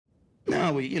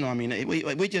No, we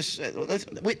just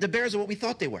the Bears are what we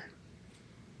thought they were.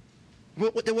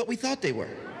 They're what we thought they were.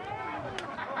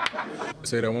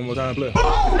 Say that one more time, play.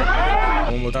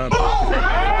 One more time.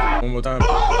 One more time.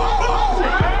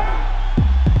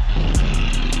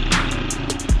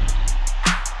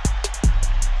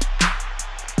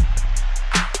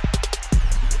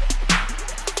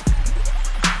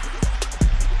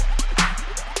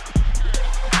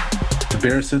 The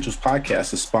Bear Essentials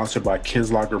podcast is sponsored by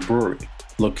Ken's Lager Brewery,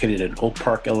 located in Oak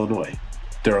Park, Illinois.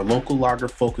 They're a local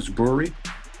lager-focused brewery.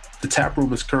 The tap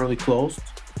room is currently closed,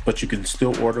 but you can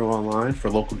still order online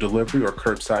for local delivery or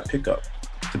curbside pickup.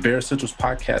 The Bear Essentials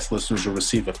podcast listeners will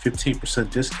receive a 15%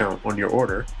 discount on your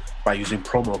order by using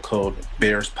promo code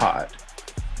BEARSPOD.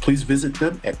 Please visit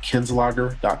them at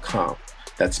kenslager.com.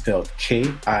 That's spelled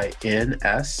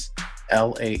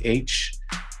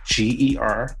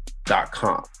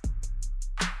KINSLAHGER.com.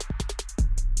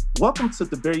 Welcome to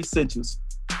the Bear Essentials.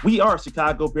 We are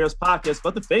Chicago Bears podcast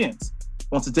for the fans.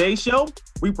 On today's show,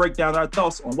 we break down our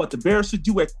thoughts on what the Bears should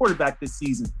do at quarterback this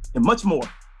season and much more.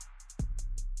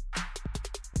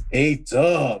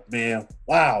 A-Dub, man.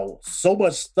 Wow. So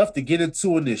much stuff to get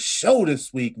into in this show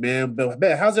this week, man. But,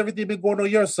 man, how's everything been going on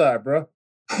your side, bro?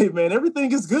 Hey, man,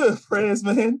 everything is good, friends,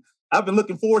 man. I've been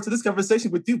looking forward to this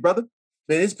conversation with you, brother.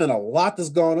 Man, it's been a lot that's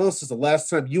gone on since the last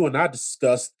time you and I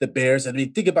discussed the Bears. I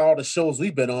mean, think about all the shows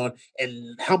we've been on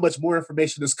and how much more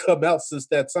information has come out since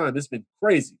that time. It's been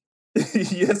crazy.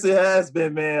 Yes, it has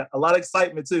been, man. A lot of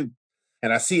excitement, too.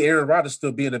 And I see Aaron Rodgers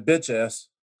still being a bitch ass.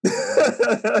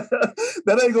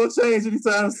 That ain't going to change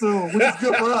anytime soon, which is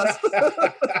good for us.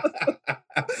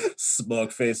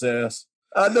 Smug face ass.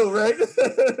 I know, right?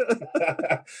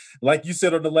 Like you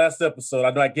said on the last episode,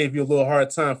 I know I gave you a little hard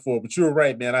time for it, but you were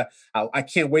right, man. I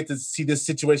can't wait to see this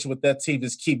situation with that team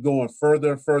just keep going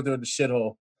further and further in the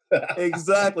shithole.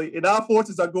 Exactly. And our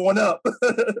fortunes are going up.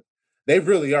 They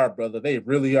really are, brother. They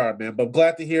really are, man. But I'm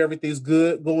glad to hear everything's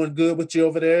good, going good with you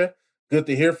over there. Good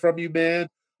to hear from you, man.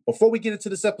 Before we get into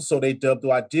this episode, A-Dub,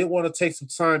 though, I did want to take some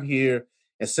time here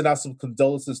and send out some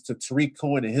condolences to Tarik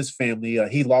Cohen and his family.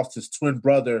 He lost his twin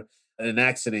brother in an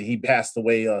accident. He passed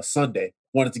away Sunday.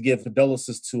 Wanted to give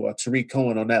condolences to Tarik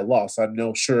Cohen on that loss. I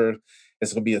know, sure,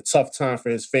 it's going to be a tough time for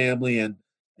his family, and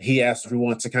he asked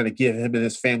everyone to kind of give him and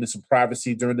his family some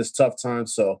privacy during this tough time.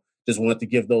 So just wanted to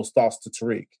give those thoughts to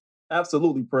Tarik.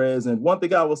 Absolutely, Prez. And one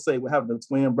thing I will say with having a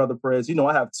twin brother, Prez,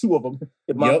 I have two of them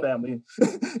in my family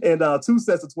and two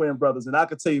sets of twin brothers. And I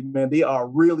can tell you, man, they are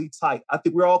really tight. I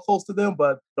think we're all close to them,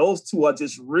 but those two are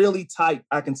just really tight.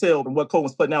 I can tell from what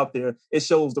Cohen's putting out there, it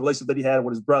shows the relationship that he had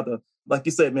with his brother. Like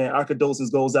you said, man, our condolences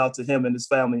goes out to him and his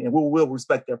family, and we will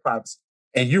respect their privacy.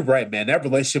 And you're right, man. That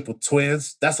relationship with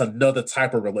twins, that's another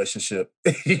type of relationship.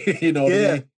 You know what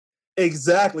I mean?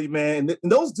 Exactly, man.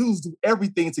 And those dudes do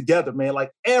everything together, man.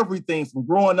 Like everything from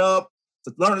growing up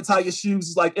to learning to tie your shoes.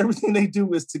 It's like everything they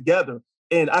do is together.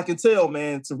 And I can tell,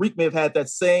 man, Tarik may have had that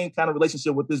same kind of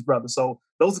relationship with his brother. So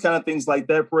those are kind of things like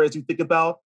that, Perez, you think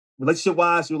about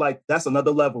relationship-wise, you're like, that's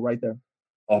another level right there.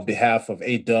 On behalf of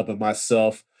A-Dub and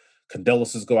myself,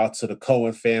 condolences go out to the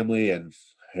Cohen family and,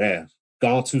 man,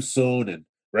 gone too soon, and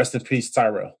rest in peace,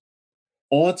 Tyrell.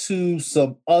 On to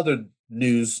some other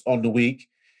news on the week.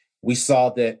 We saw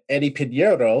that Eddie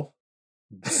Pinheiro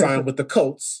signed with the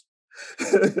Colts.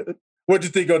 What'd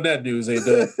you think on that news,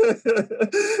 A-Dub?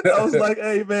 I was like,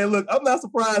 hey, man, look, I'm not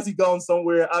surprised he's gone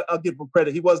somewhere. I'll give him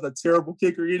credit. He wasn't a terrible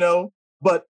kicker,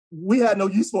 but we had no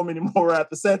use for him anymore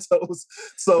after Santos.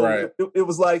 So right. it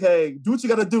was like, hey, do what you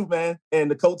got to do, man.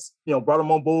 And the Colts, brought him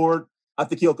on board. I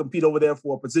think he'll compete over there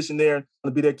for a position there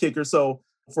to be their kicker. So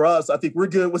for us, I think we're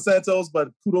good with Santos, but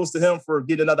kudos to him for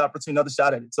getting another opportunity, another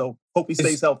shot at it. So hope he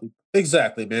stays healthy.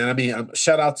 Exactly, man. I mean,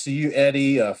 shout out to you,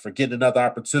 Eddie, for getting another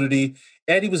opportunity.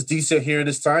 Eddie was decent here in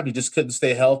his time. He just couldn't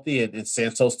stay healthy, and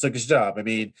Santos took his job. I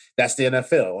mean, that's the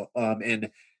NFL.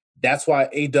 And that's why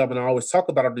A-Dub and I always talk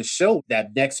about on this show,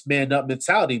 that next man up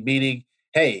mentality, meaning,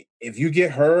 hey, if you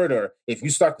get hurt or if you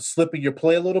start to slip in your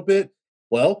play a little bit,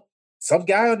 well, some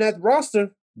guy on that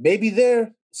roster may be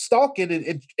there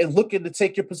stalking and looking to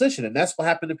take your position. And that's what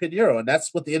happened to Pinheiro. And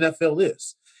that's what the NFL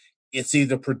is. It's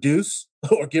either produce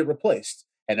or get replaced.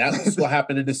 And that's what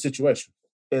happened in this situation.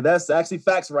 And that's actually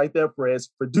facts right there, Perez.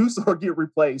 Produce or get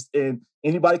replaced. And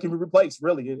anybody can be replaced,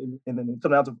 really, and then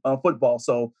come down to football.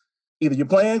 So either you're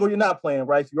playing or you're not playing,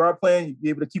 right? If you are playing, you'll be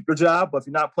able to keep your job. But if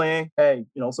you're not playing, hey,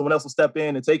 someone else will step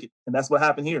in and take it. And that's what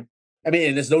happened here. I mean,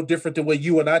 and it's no different than what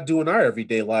you and I do in our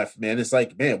everyday life, man. It's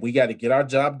like, man, we got to get our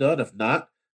job done. If not,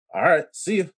 all right,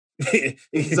 see you.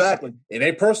 Exactly. It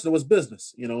ain't personal, it's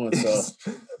business, and so.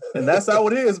 And that's how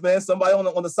it is, man. Somebody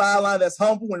on the sideline that's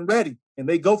humble and ready, and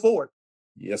they go for it.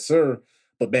 Yes, sir.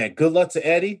 But man, good luck to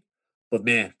Eddie. But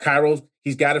man, Cairo,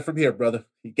 he's got it from here, brother.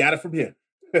 He got it from here.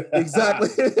 Exactly.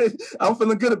 I'm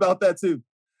feeling good about that too.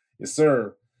 Yes,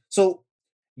 sir. So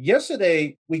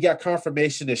yesterday we got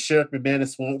confirmation that Sheriff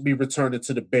McManus won't be returning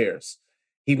to the Bears.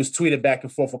 He was tweeted back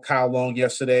and forth with Kyle Long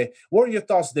yesterday. What are your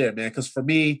thoughts there, man? Because for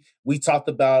me, we talked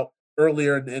about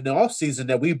earlier in the offseason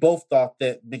that we both thought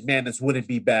that McManus wouldn't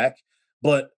be back.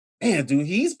 But man, dude,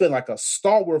 he's been like a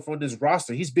stalwart on this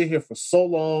roster. He's been here for so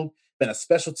long, been a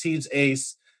special teams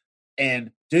ace.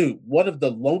 And dude, one of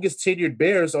the longest tenured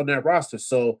Bears on that roster.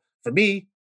 So for me,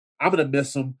 I'm gonna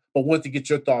miss him, but want to get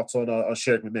your thoughts on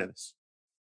Sheriff McManus.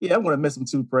 Yeah, I'm going to miss him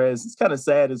too, Prez. It's kind of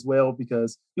sad as well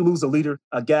because you lose a leader,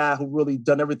 a guy who really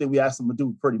done everything we asked him to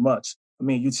do pretty much. I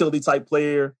mean, utility type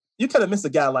player. You kind of miss a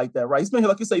guy like that, right? He's been here,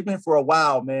 like you say, he's been here for a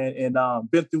while, man, and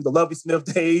been through the Lovie Smith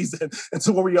days and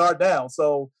to where we are now.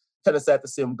 So kind of sad to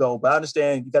see him go. But I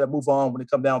understand you got to move on when it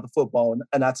comes down to football,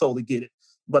 and I totally get it.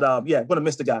 But yeah, I'm going to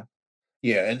miss the guy.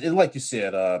 Yeah, and like you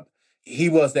said, he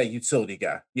was that utility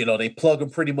guy. You know, they plug him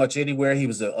pretty much anywhere. He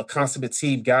was a consummate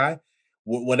team guy.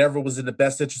 Whatever was in the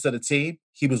best interest of the team,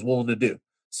 he was willing to do.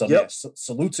 So, Yep. man,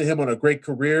 salute to him on a great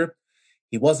career.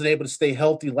 He wasn't able to stay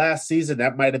healthy last season.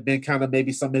 That might have been kind of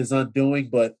maybe some of his undoing.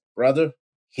 But, brother,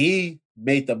 he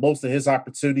made the most of his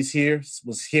opportunities here,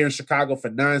 was here in Chicago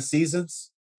for 9 seasons,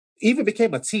 even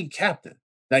became a team captain.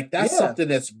 Like, that's Yeah. something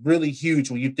that's really huge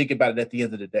when you think about it at the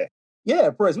end of the day.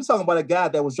 Yeah, Perez, we're talking about a guy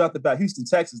that was drafted by Houston,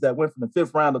 Texas, that went from the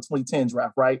 5th round of 2010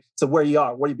 draft, right, to where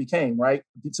you became, right,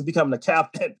 to becoming the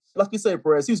captain. Like you said,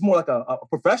 Perez, he was more like a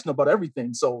professional about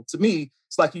everything. So to me,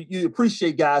 it's like you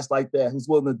appreciate guys like that who's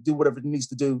willing to do whatever he needs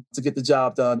to do to get the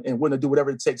job done and willing to do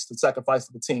whatever it takes to sacrifice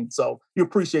for the team. So you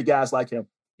appreciate guys like him.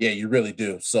 Yeah, you really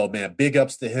do. So, man, big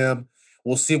ups to him.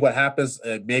 We'll see what happens.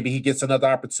 Maybe he gets another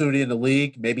opportunity in the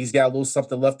league. Maybe he's got a little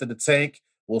something left in the tank.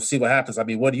 We'll see what happens. I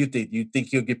mean, what do you think? Do you think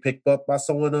he'll get picked up by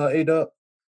someone, A-Dub?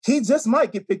 He just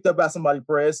might get picked up by somebody,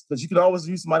 Perez, because you can always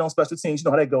use somebody on special teams. You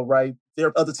know how they go, right? There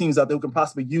are other teams out there who can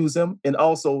possibly use him, and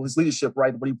also his leadership,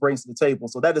 right, what he brings to the table.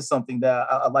 So that is something that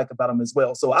I like about him as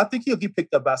well. So I think he'll get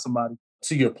picked up by somebody.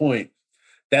 To your point,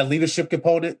 that leadership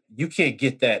component, you can't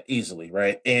get that easily,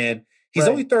 right? And he's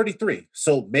Right. only 33,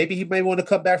 so maybe he may want to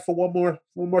come back for one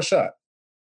more shot.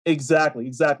 Exactly.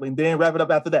 And then wrap it up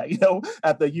after that,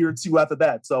 after a year or two after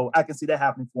that. So I can see that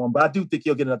happening for him, but I do think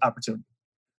he'll get an opportunity.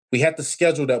 We had the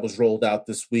schedule that was rolled out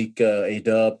this week,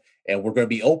 A-Dub, and we're going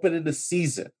to be opening the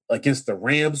season against the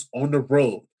Rams on the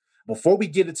road. Before we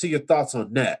get into your thoughts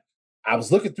on that, I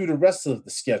was looking through the rest of the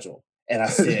schedule, and I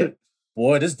said,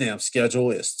 boy, this damn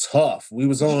schedule is tough. We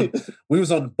was on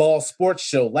the Ball Sports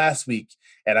Show last week,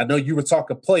 and I know you were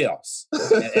talking playoffs.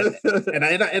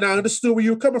 And I understood where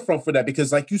you were coming from for that,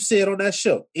 because like you said on that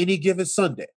show, any given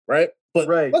Sunday, right? But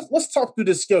Right. let's talk through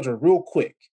this schedule real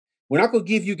quick. We're not going to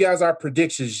give you guys our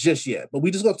predictions just yet, but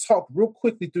we just going to talk real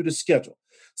quickly through the schedule.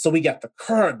 So we got the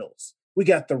Cardinals, we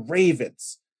got the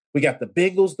Ravens, we got the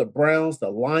Bengals, the Browns, the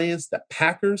Lions, the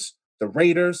Packers, the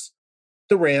Raiders,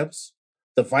 the Rams,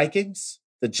 the Vikings,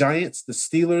 the Giants, the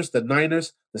Steelers, the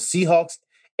Niners, the Seahawks,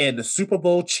 and the Super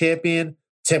Bowl champion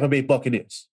Tampa Bay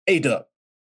Buccaneers. A-Dub,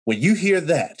 when you hear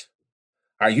that,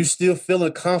 are you still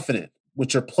feeling confident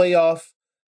with your playoff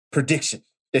prediction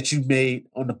that you made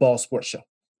on the Ball Sports Show?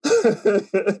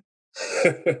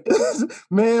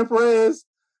 Man, Perez,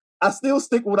 I still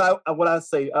stick with what I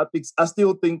say. I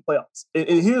still think playoffs. And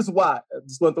here's why. I'm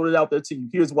just going to throw it out there to you.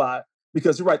 Here's why.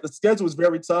 Because you're right. The schedule is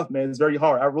very tough, man. It's very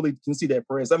hard. I really can see that,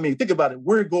 Perez. I mean, think about it.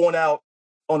 We're going out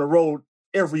on the road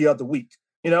every other week,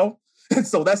 And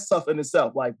so that's tough in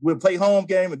itself. Like, we'll play home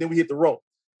game and then we hit the road.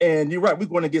 And you're right. We're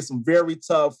going to get some very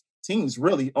tough teams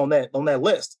really on that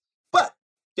list. But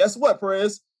guess what,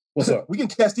 Perez? What's up? We can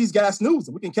catch these guys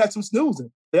snoozing. We can catch them snoozing.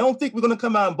 They don't think we're going to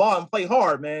come out and ball and play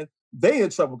hard, man. They in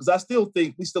trouble because I still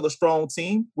think we still a strong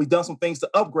team. We've done some things to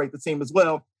upgrade the team as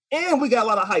well. And we got a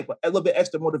lot of hype, a little bit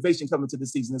extra motivation coming to the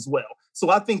season as well. So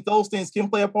I think those things can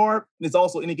play a part. And it's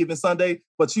also any given Sunday.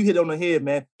 But you hit it on the head,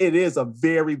 man. It is a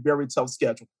very, very tough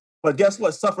schedule. But guess what?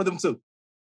 It's tough for them too.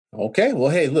 Okay. Well,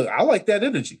 hey, look, I like that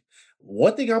energy.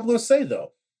 One thing I'm going to say,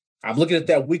 though, I'm looking at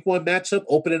that week 1 matchup,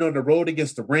 opening on the road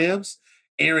against the Rams.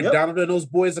 Aaron Donald and those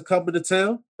boys are coming to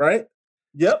town, right?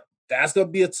 Yep. That's going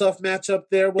to be a tough matchup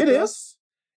there with It us. is.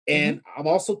 And I'm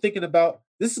also thinking about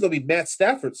this is going to be Matt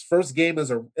Stafford's first game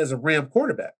as a Ram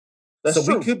quarterback. That's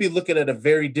true. We could be looking at a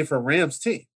very different Rams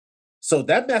team. So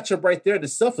that matchup right there in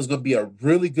itself is going to be a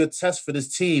really good test for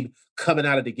this team coming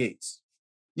out of the gates.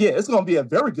 Yeah, it's going to be a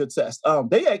very good test.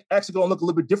 They actually going to look a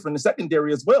little bit different in the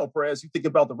secondary as well, Perez. You think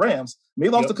about the Rams. They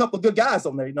lost a couple of good guys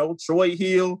on there, Troy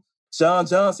Hill, Sean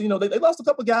Johnson, they lost a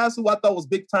couple of guys who I thought was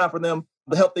big time for them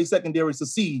to help their secondary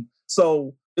succeed.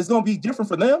 So it's going to be different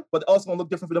for them, but also going to look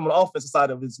different for them on the offensive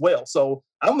side of it as well. So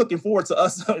I'm looking forward to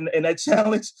us in that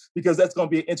challenge because that's going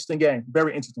to be an interesting game.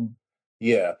 Very interesting.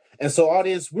 Yeah. And so,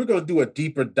 audience, we're going to do a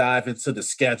deeper dive into the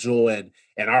schedule and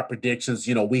our predictions,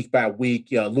 week by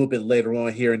week, a little bit later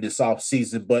on here in this off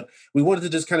season. But we wanted to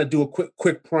just kind of do a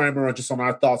quick primer on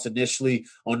our thoughts initially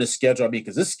on this schedule. I mean,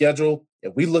 because this schedule,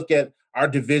 if we look at our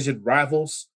division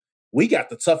rivals, we got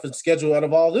the toughest schedule out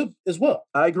of all of them as well.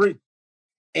 I agree.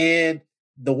 And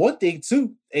the one thing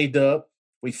too, A-Dub,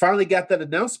 we finally got that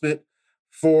announcement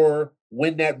for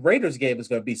when that Raiders game is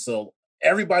going to be. So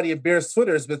everybody in Bears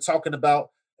Twitter has been talking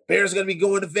about Bears are going to be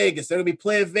going to Vegas. They're going to be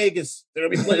playing Vegas. They're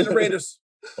going to be playing the Raiders.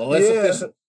 Well, it's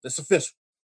official. It's official.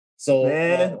 So,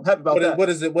 man, I'm happy about that. What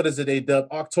is it? What is it, A-Dub?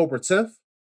 October 10th?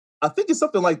 I think it's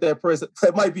something like that, President.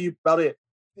 That might be about it.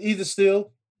 Either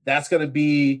still, that's going to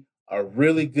be a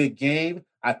really good game.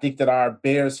 I think that our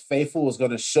Bears faithful is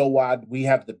going to show why we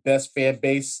have the best fan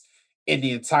base in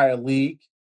the entire league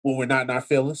when we're not in our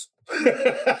feelings.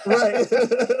 Right.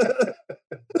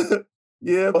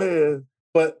 Yeah, man.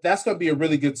 But that's going to be a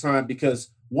really good time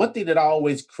because one thing that I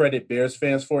always credit Bears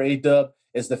fans for, A-Dub,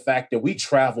 is the fact that we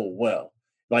travel well.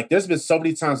 Like, there's been so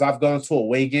many times I've gone to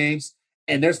away games,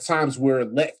 and there's times where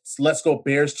let's go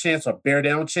Bears chants or bear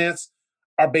down chants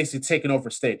are basically taking over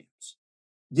stadiums.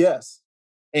 Yes.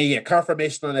 And yeah,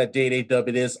 confirmation on that date, A-Dub,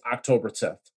 it is October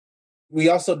 10th. We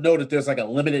also know that there's like a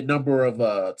limited number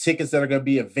of tickets that are going to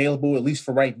be available, at least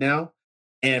for right now.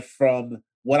 And from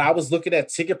what I was looking at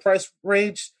ticket price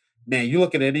range, man, you're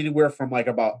looking at anywhere from like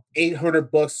about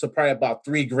 $800 to probably about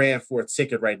 $3,000 for a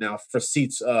ticket right now for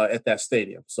seats at that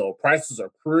stadium. So prices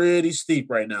are pretty steep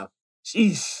right now.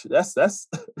 Sheesh, that's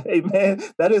hey man,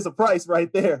 that is a price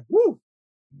right there. Woo.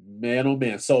 Man, oh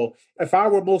man. So if I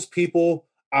were most people,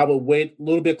 I would wait a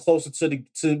little bit closer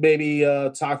to maybe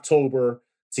to October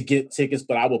to get tickets,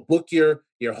 but I will book your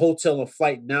hotel and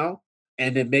flight now,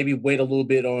 and then maybe wait a little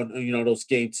bit on those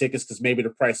game tickets because maybe the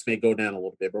price may go down a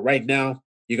little bit. But right now,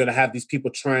 you're gonna have these people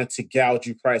trying to gouge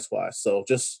you price wise. So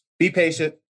just be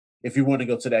patient if you want to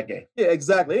go to that game. Yeah,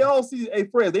 exactly. They all see, hey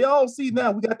Fred, they all see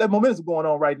now we got that momentum going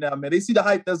on right now, man. They see the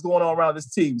hype that's going on around this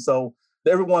team. So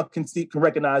everyone can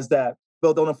recognize that.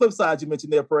 But on the flip side, you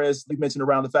mentioned there, Perez, you mentioned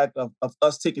around the fact of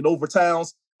us taking over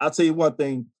towns. I'll tell you one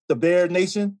thing, the Bear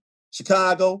Nation,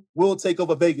 Chicago, will take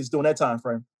over Vegas during that time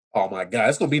frame. Oh my God,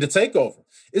 it's gonna be the takeover.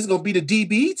 It's gonna be the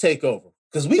DBE takeover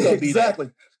because we gonna be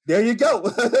exactly. There you go.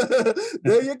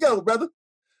 There you go, brother.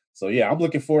 So yeah, I'm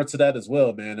looking forward to that as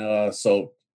well, man.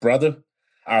 So brother,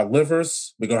 our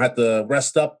livers, we're gonna have to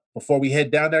rest up before we head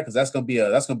down there because that's gonna be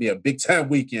a big time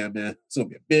weekend, man. It's gonna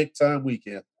be a big time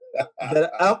weekend.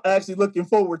 That I'm actually looking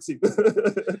forward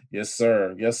to. Yes,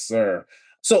 sir. Yes, sir.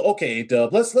 So okay,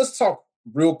 Dub, let's talk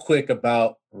real quick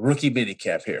about rookie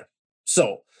minicamp here.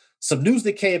 So some news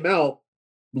that came out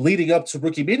leading up to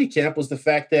rookie minicamp was the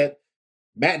fact that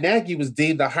Matt Nagy was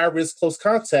deemed a high-risk close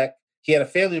contact. He had a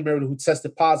family member who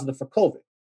tested positive for COVID,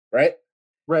 right?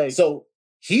 Right. So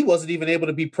he wasn't even able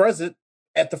to be present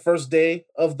at the first day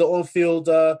of the on-field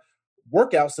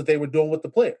workouts that they were doing with the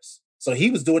players. So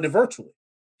he was doing it virtually.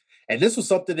 And this was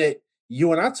something that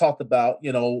you and I talked about,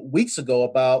 weeks ago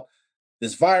about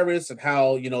this virus and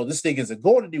how, this thing isn't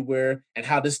going anywhere and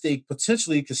how this thing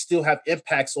potentially could still have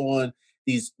impacts on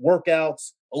these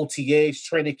workouts, OTAs,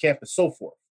 training camp, and so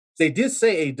forth. They did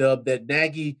say, A-Dub, that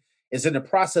Nagy is in the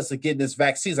process of getting his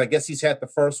vaccines. I guess he's had the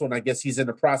first one. I guess he's in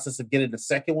the process of getting the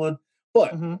second one.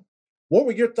 But what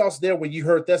were your thoughts there when you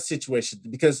heard that situation?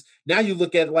 Because now you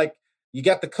look at like you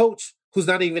got the coach who's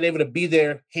not even able to be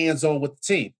there hands-on with the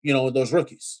team, those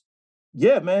rookies.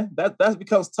 Yeah, man, that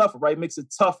becomes tougher, right? It makes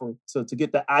it tougher to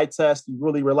get the eye test. You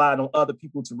really rely on other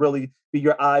people to really be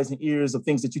your eyes and ears of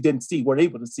things that you didn't see, weren't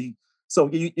able to see. So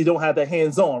you don't have that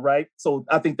hands-on, right? So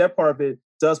I think that part of it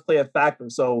does play a factor.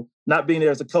 So not being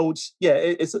there as a coach, yeah,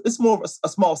 it's more of a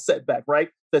small setback, right?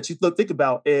 That you think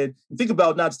about. And you think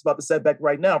about not just about the setback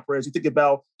right now, Perez, you think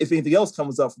about if anything else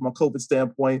comes up from a COVID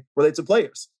standpoint related to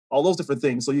players, all those different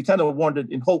things. So you kind of wondered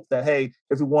and hope that, hey,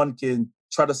 everyone can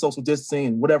try to social distancing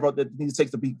and whatever that needs to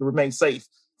take to remain safe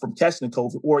from catching the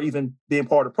COVID or even being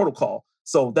part of protocol.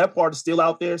 So that part is still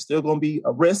out there, still going to be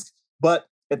a risk. But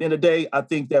at the end of the day, I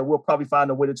think that we'll probably find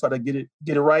a way to try to get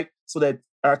it right so that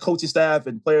our coaching staff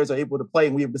and players are able to play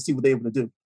and we're able to see what they're able to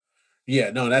do.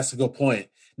 Yeah, no, that's a good point.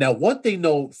 Now, one thing,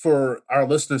 though, for our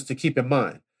listeners to keep in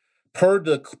mind, per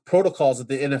the protocols that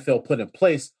the NFL put in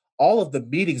place, all of the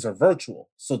meetings are virtual.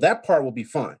 So that part will be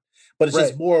fine. But it's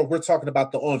just more, we're talking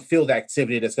about the on-field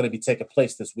activity that's going to be taking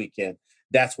place this weekend.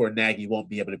 That's where Nagy won't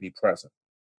be able to be present.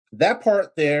 That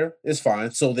part there is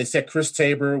fine. So they said Chris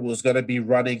Tabor was going to be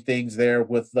running things there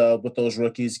with those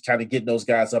rookies, kind of getting those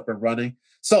guys up and running.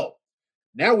 So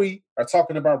now we are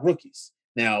talking about rookies.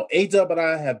 Now, A-Dub and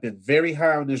I have been very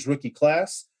high on this rookie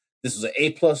class. This was an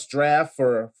A-plus draft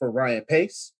for Ryan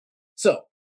Pace. So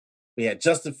we had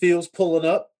Justin Fields pulling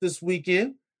up this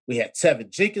weekend. We had Tevin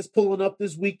Jenkins pulling up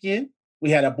this weekend.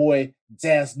 We had our boy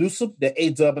Daz Newsome that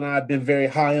A-Dub and I have been very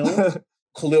high on.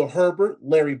 Khalil Herbert,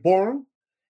 Larry Borum,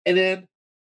 and then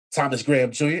Thomas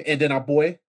Graham Jr., and then our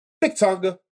boy Big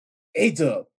Tonga,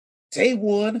 A-Dub. Day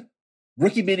one,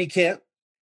 rookie minicamp,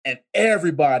 and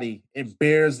everybody in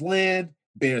Bears land,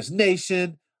 Bears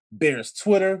Nation, Bears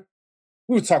Twitter,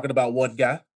 we were talking about one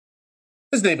guy.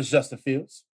 His name is Justin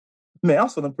Fields. Man, I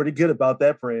was feeling pretty good about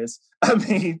that, Prez. I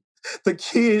mean, the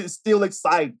kid is still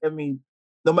excited. I mean,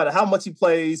 no matter how much he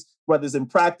plays, whether it's in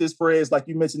practice, Prez, like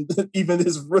you mentioned, even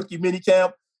his rookie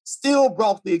minicamp, still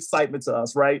brought the excitement to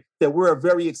us, right? That we're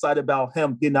very excited about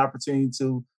him getting an opportunity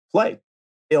to play,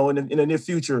 in the near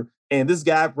future. And this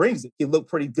guy brings it. He looked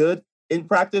pretty good in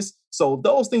practice. So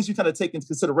those things you kind of take into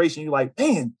consideration. You're like,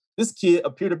 man, this kid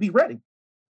appeared to be ready.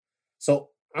 So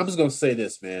I'm just going to say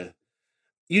this, man.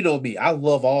 You know me, I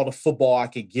love all the football I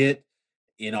could get.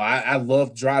 I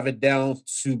love driving down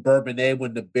to Bourbonnais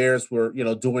when the Bears were,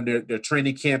 doing their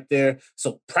training camp there.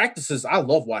 So practices, I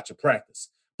love watching practice.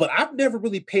 But I've never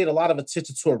really paid a lot of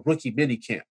attention to a rookie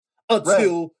minicamp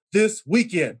until this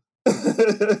weekend.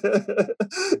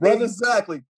 Brother,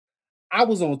 exactly. I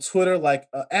was on Twitter like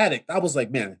an addict. I was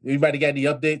like, man, anybody got any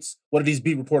updates? What are these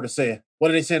beat reporters saying?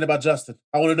 What are they saying about Justin?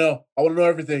 I want to know. I want to know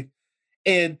everything.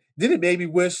 And then it made me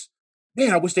wish,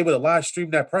 man, I wish they would have live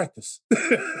streamed that practice.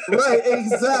 Right,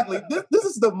 exactly. This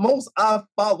is the most I've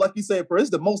followed, like you said, it's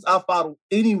the most I've followed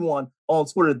anyone on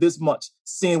Twitter this much,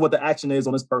 seeing what the action is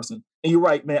on this person. And you're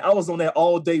right, man. I was on that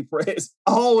all day, Prez,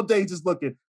 all day just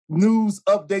looking. News,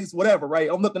 updates, whatever, right?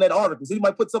 I'm looking at articles. He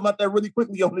might put something out there really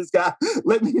quickly on this guy.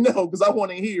 Let me know, because I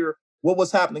want to hear what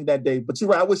was happening that day. But you're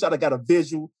right. I wish I'd have got a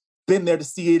visual, been there to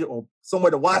see it or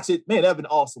somewhere to watch it. Man, that'd been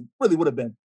awesome. Really would have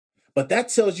been. But that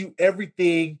tells you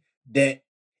everything that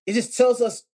it just tells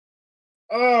us,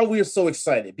 oh, we are so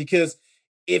excited. Because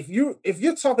if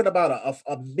you're talking about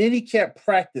a mini camp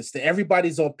practice that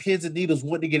everybody's on pins and needles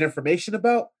wanting to get information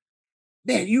about,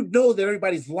 man, you know that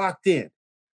everybody's locked in.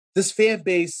 This fan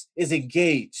base is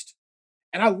engaged.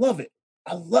 And I love it.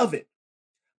 I love it.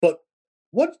 But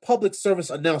one public service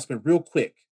announcement real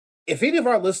quick. If any of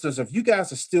our listeners, if you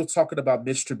guys are still talking about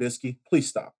Mitch Trubisky, please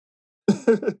stop.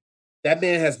 That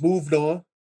man has moved on.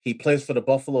 He plays for the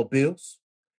Buffalo Bills.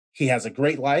 He has a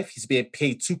great life. He's being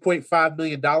paid $2.5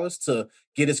 million to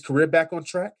get his career back on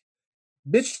track.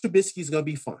 Mitch Trubisky is going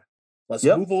to be fine. Let's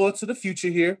move on to the future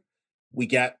here. We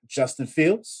got Justin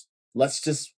Fields. Let's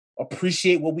just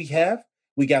appreciate what we have.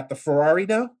 We got the Ferrari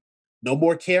now. No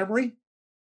more Camry.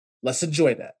 Let's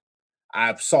enjoy that.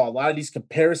 I saw a lot of these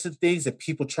comparison things and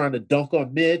people trying to dunk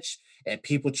on Mitch and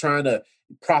people trying to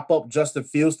prop up Justin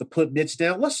Fields to put Mitch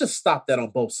down. Let's just stop that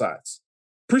on both sides.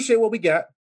 Appreciate what we got.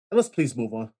 And let's please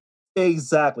move on.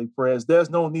 Exactly, Prez. There's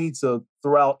no need to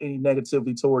throw out any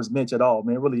negativity towards Mitch at all,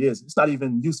 man. It really is. It's not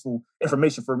even useful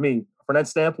information for me. From that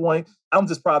standpoint, I'm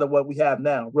just proud of what we have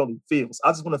now, really, Fields.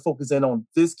 I just want to focus in on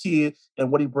this kid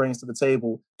and what he brings to the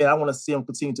table, and I want to see him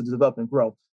continue to develop and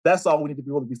grow. That's all we need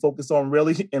to be focused on,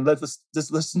 really, and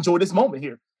let's enjoy this moment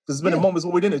here, because there's been moments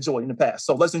where we didn't enjoy in the past.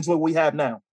 So let's enjoy what we have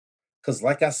now. Because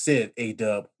like I said,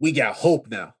 A-Dub, we got hope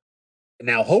now.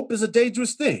 Now, hope is a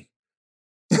dangerous thing.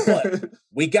 But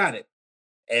we got it.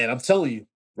 And I'm telling you,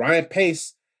 Ryan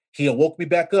Pace, he woke me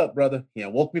back up, brother. He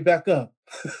woke me back up.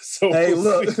 So hey,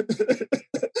 look.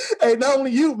 Hey, not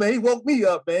only you, man, he woke me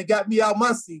up, man, got me out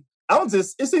my seat.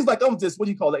 It seems like I'm just, what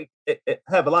do you call it?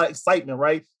 Have a lot of excitement,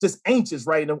 right? Just anxious,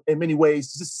 right? In many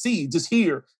ways, just see, just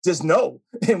hear, just know,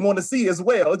 and want to see as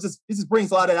well. It just brings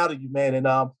a lot out of you, man.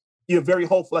 And you're very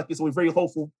hopeful, like you said, we're very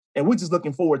hopeful. And we're just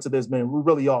looking forward to this, man. We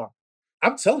really are.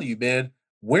 I'm telling you, man,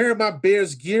 wearing my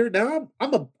Bears gear, now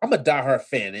I'm a diehard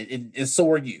fan, and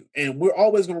so are you. And we're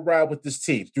always going to ride with this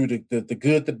team through the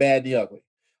good, the bad, the ugly.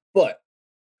 But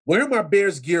wearing my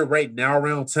Bears gear right now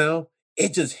around town,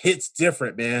 it just hits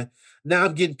different, man. Now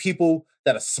I'm getting people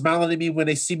that are smiling at me when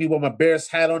they see me with my Bears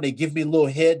hat on. They give me a little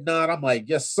head nod. I'm like,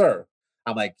 yes, sir.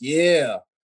 I'm like, yeah.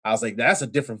 I was like, that's a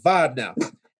different vibe now.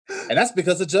 And that's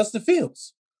because of Justin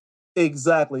Fields.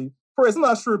 Exactly. Perez, I'm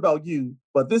not sure about you,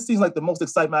 but this seems like the most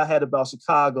excitement I had about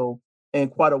Chicago in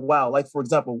quite a while. Like, for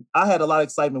example, I had a lot of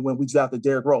excitement when we drafted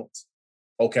Derrick Rose.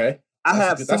 Okay.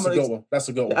 That's a good one. That's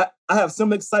a good one. I have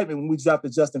some excitement when we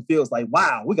drafted Justin Fields. Like,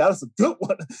 wow, we got us a good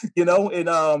one,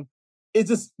 And it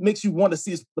just makes you want to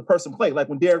see the person play. Like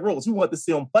when Derrick Rose, we want to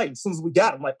see him play. As soon as we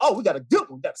got him, like, oh, we got a good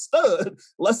one, we got a stud.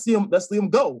 Let's see him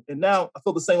go. And now I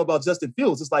feel the same about Justin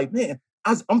Fields. It's like, man,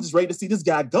 I'm just ready to see this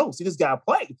guy go, see this guy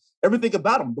play. Everything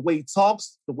about him, the way he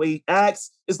talks, the way he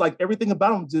acts, it's like everything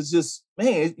about him just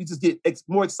man, you just get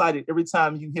more excited every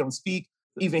time you hear him speak,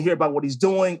 even hear about what he's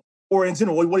doing, or in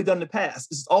general, what he done in the past.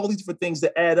 It's all these different things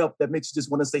that add up that makes you just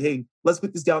want to say, hey, let's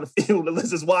put this guy on the field and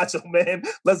let's just watch him, man.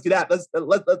 Let's get out. Let's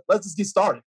just get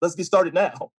started. Let's get started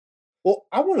now. Well,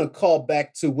 I want to call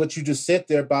back to what you just said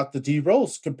there about the D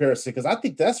Rose comparison, because I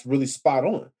think that's really spot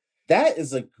on. That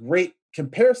is a great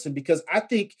comparison because I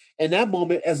think in that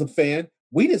moment as a fan,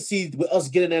 we didn't see us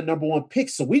getting that number one pick.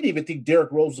 So we didn't even think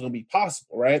Derrick Rose was going to be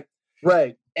possible, right?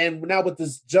 Right. And now with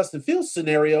this Justin Fields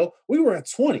scenario, we were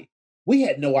at 20. We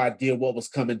had no idea what was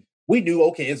coming. We knew,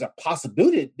 okay, there's a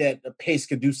possibility that the Pace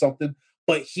could do something,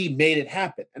 but he made it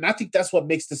happen. And I think that's what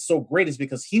makes this so great is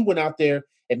because he went out there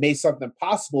and made something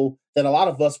possible that a lot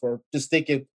of us were just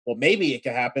thinking, well, maybe it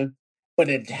could happen, but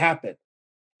it happened.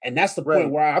 And that's the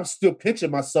point where I'm still pinching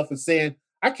myself and saying,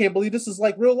 I can't believe this is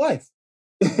like real life.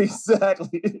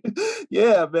 Exactly.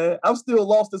 Yeah, man. I'm still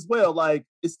lost as well. Like,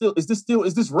 is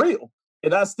this real?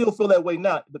 And I still feel that way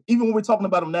now. But even when we're talking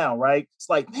about him now, right? It's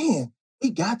like, man, we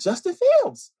got Justin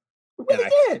Fields. We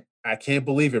really did. I can't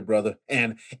believe it, brother.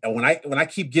 And when I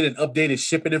keep getting updated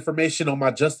shipping information on my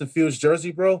Justin Fields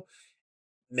jersey, bro,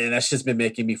 man, that's just been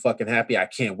making me fucking happy. I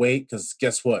can't wait because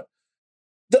guess what?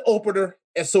 The opener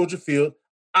at Soldier Field,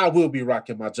 I will be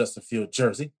rocking my Justin Fields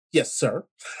jersey. Yes, sir.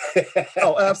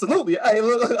 Oh, absolutely. Hey,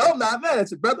 look, I'm not mad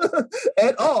at you, brother,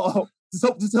 at all.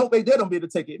 Just hope they don't be able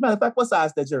to take it. Matter of fact, what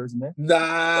size is that jersey, man?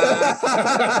 Nah.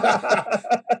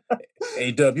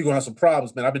 Hey, Dub, you're going to have some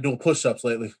problems, man. I've been doing push-ups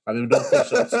lately. I don't want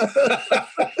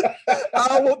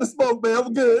the smoke, man.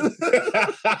 I'm good.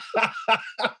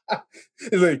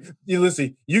 Like,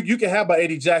 listen, you can have my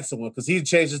Eddie Jackson one because he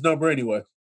changed his number anyway.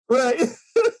 Right.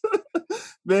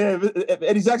 Man, if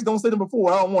Eddie Jackson don't say number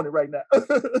 4, I don't want it right now.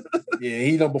 Yeah,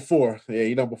 he number 4.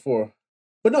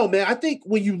 But no, man, I think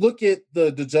when you look at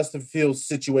the Justin Fields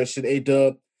situation,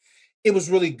 A-Dub, it was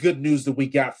really good news that we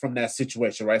got from that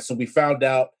situation, right? So we found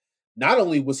out not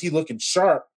only was he looking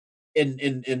sharp in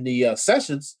the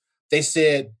sessions, they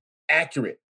said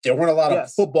accurate. There weren't a lot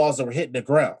of footballs that were hitting the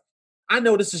ground. I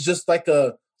know this is just like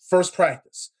a first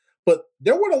practice, but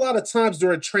there weren't a lot of times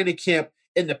during training camp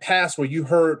in the past where you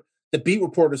heard the beat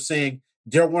reporters saying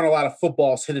there weren't a lot of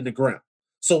footballs hitting the ground.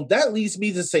 So that leads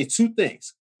me to say two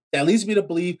things. That leads me to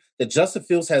believe that Justin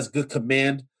Fields has good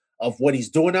command of what he's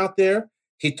doing out there.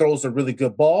 He throws a really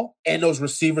good ball, and those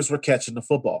receivers were catching the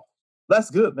football. That's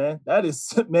good, man. That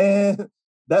is, man,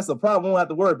 that's a problem we won't have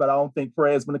to worry about, I don't think,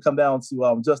 Perez, when it comes down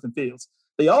to Justin Fields.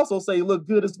 They also say he looked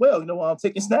good as well,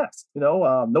 taking snaps,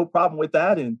 no problem with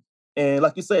that. And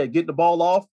like you said, getting the ball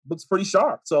off looks pretty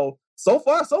sharp. So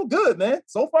far, so good, man.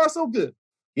 So far, so good.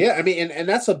 Yeah, I mean, and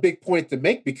that's a big point to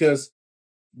make because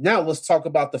now let's talk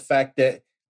about the fact that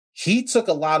he took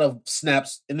a lot of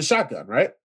snaps in the shotgun,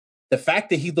 right? The fact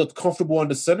that he looked comfortable on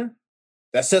the center,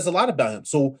 that says a lot about him.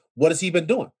 So what has he been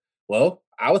doing? Well,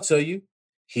 I would tell you,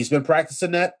 he's been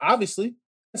practicing that, obviously.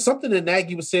 Something that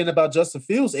Nagy was saying about Justin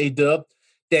Fields, A-Dub,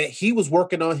 that he was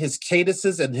working on his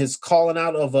cadences and his calling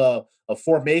out of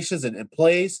formations and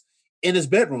plays in his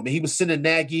bedroom. And he was sending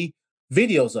Nagy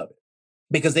videos of it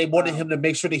because they wanted him to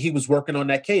make sure that he was working on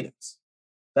that cadence.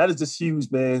 That is just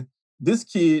huge, man. This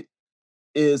kid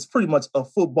is pretty much a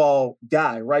football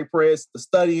guy, right, Perez? The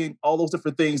studying, all those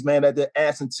different things, man, that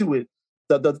adds into it.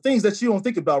 The things that you don't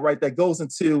think about, right, that goes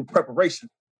into preparation.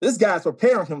 This guy's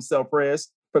preparing himself, Perez,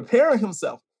 preparing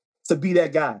himself to be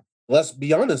that guy. Let's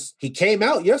be honest. He came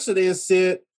out yesterday and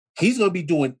said he's going to be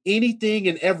doing anything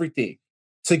and everything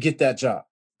to get that job.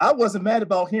 I wasn't mad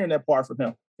about hearing that part from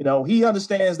him. He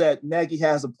understands that Nagy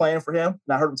has a plan for him,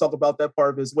 and I heard him talk about that part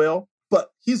of it as well. But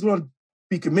he's going to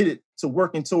be committed to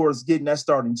working towards getting that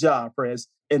starting job, Perez.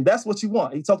 And that's what you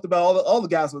want. He talked about all the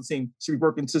guys on the team should be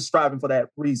working to striving for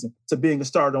that reason, to being a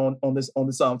starter on this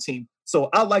team. So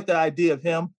I like the idea of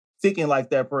him thinking like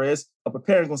that, Perez, of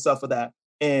preparing himself for that.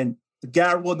 And the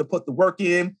guy willing to put the work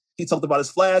in. He talked about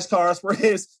his flashcards,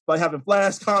 Perez, by having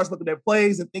flashcards, looking at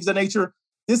plays and things of that nature.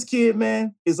 This kid,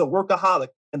 man, is a workaholic.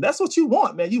 And that's what you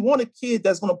want, man. You want a kid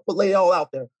that's going to lay it all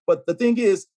out there. But the thing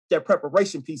is, that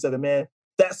preparation piece of it, man,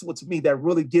 that's what, to me, that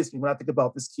really gets me when I think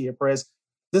about this kid, Perez.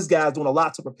 This guy's doing a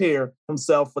lot to prepare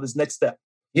himself for this next step.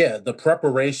 Yeah, the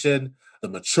preparation, the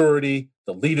maturity,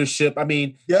 the leadership. I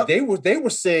mean, they were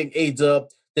saying, A-Dub,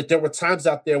 that there were times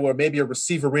out there where maybe a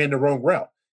receiver ran the wrong route.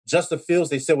 Justin Fields,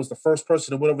 they said, was the first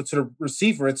person that went over to the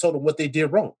receiver and told him what they did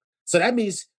wrong. So that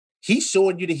means he's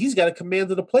showing you that he's got a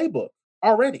command of the playbook.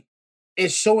 already.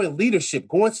 And showing leadership,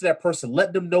 going to that person,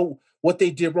 letting them know what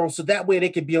they did wrong so that way they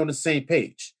can be on the same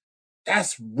page.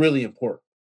 That's really important.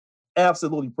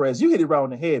 Absolutely, Prez. You hit it right on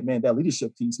the head, man. That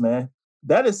leadership piece, man.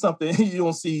 That is something you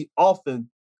don't see often.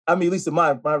 I mean, at least in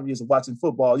my years of watching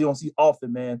football, you don't see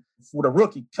often, man, for the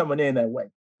rookie coming in that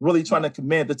way, really trying to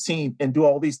command the team and do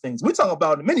all these things. We're talking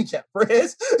about a minicamp,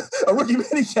 Prez, a rookie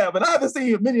minicamp, and I haven't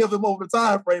seen many of them over the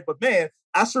time frame, but man,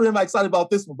 I sure am excited about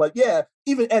this one. But yeah,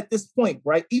 even at this point,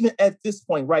 right? Even at this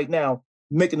point right now,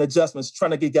 making adjustments,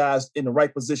 trying to get guys in the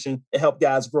right position and help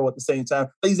guys grow at the same time.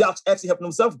 He's actually helping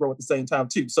himself grow at the same time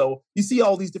too. So you see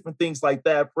all these different things like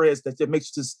that, Prez, that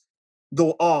makes you just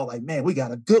go all like, man, we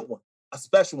got a good one, a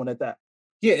special one at that.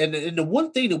 Yeah, and the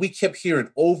one thing that we kept hearing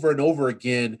over and over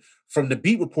again from the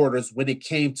beat reporters when it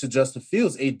came to Justin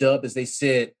Fields, A-Dub, is they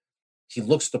said he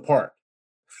looks the part,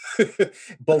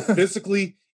 both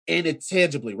physically and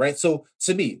intangibly, right? So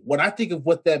to me, when I think of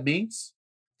what that means,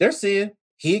 they're saying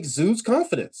he exudes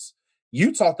confidence.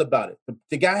 You talked about it.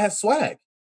 The guy has swag.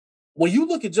 When you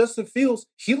look at Justin Fields,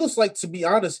 he looks like, to be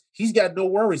honest, he's got no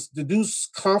worries. The dude's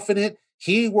confident.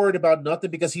 He ain't worried about nothing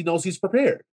because he knows he's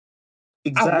prepared.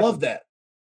 Exactly. I love that.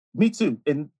 Me too.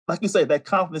 And like you said, that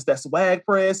confidence, that swag,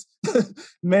 Prez,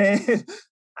 man,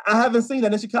 I haven't seen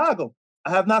that in Chicago.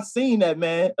 I have not seen that,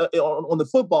 man, on the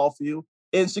football field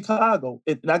in Chicago.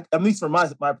 And at least from my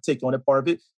take on that part of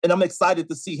it. And I'm excited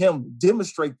to see him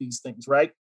demonstrate these things,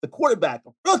 right? The quarterback,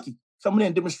 a rookie, coming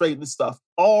in demonstrating this stuff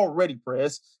already,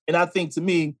 Prez. And I think, to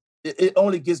me, it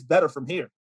only gets better from here.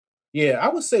 Yeah, I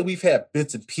would say we've had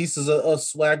bits and pieces of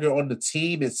swagger on the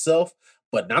team itself,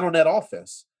 but not on that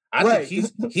offense. I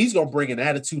think he's going to bring an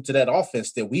attitude to that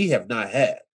offense that we have not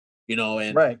had, and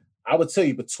I would tell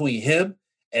you, between him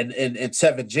and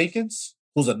Tevin Jenkins,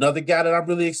 who's another guy that I'm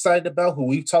really excited about, who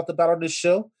we've talked about on this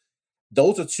show,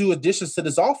 those are two additions to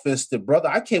this offense that, brother,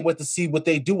 I can't wait to see what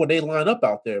they do when they line up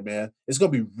out there, man. It's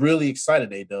going to be really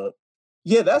exciting, A-Dub.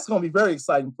 Yeah, that's going to be very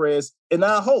exciting, Prez. And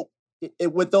I hope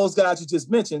with those guys you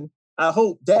just mentioned, I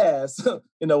hope Daz,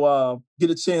 get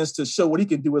a chance to show what he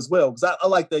can do as well. Because I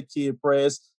like that kid,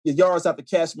 Prez. Your yards after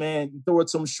catch, man, you throw it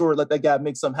to him short, let that guy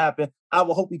make something happen. I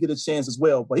will hope he get a chance as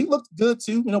well. But he looked good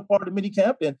too, part of the mini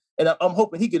camp. And I'm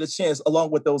hoping he get a chance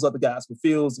along with those other guys, with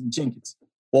Fields and Jenkins.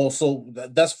 Well, so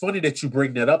that's funny that you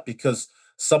bring that up, because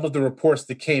some of the reports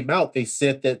that came out, they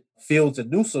said that Fields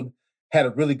and Newsome had a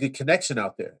really good connection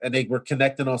out there, and they were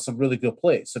connecting on some really good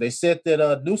plays. So they said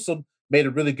that Newsome made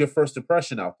a really good first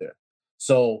impression out there.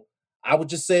 So I would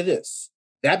just say this.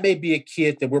 That may be a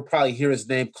kid that we'll probably hear his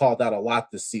name called out a lot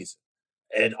this season.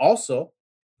 And also,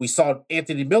 we saw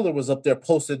Anthony Miller was up there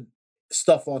posting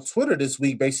stuff on Twitter this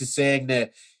week, basically saying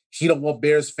that he don't want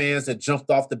Bears fans that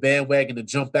jumped off the bandwagon to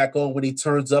jump back on when he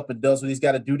turns up and does what he's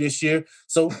got to do this year.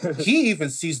 So he even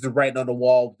sees the writing on the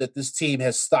wall that this team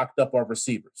has stocked up our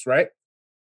receivers, right?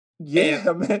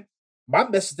 Yeah, man. My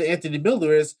message to Anthony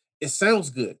Miller is, it sounds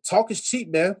good. Talk is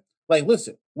cheap, man. Like,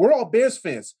 listen, we're all Bears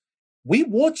fans. We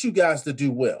want you guys to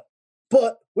do well,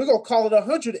 but we're going to call it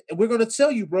 100, and we're going to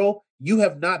tell you, bro, you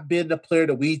have not been the player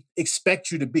that we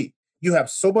expect you to be. You have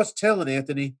so much talent,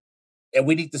 Anthony, and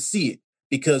we need to see it,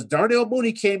 because Darnell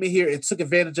Mooney came in here and took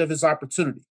advantage of his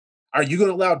opportunity. Are you going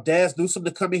to allow Daz Newsome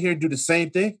to come in here and do the same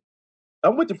thing?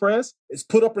 I'm with you, Prez. It's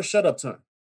put up or shut up time.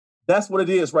 That's what it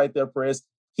is right there, Prez.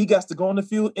 He got to go on the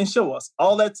field and show us.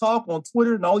 All that talk on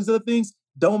Twitter and all these other things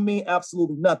don't mean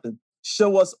absolutely nothing.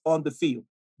 Show us on the field.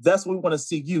 That's what we want to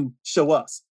see you show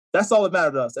us. That's all that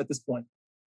matters to us at this point.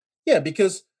 Yeah,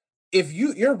 because if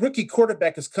your rookie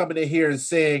quarterback is coming in here and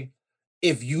saying,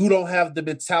 if you don't have the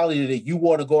mentality that you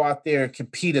want to go out there and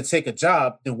compete and take a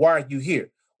job, then why are you here?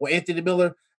 Well, Anthony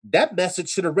Miller, that message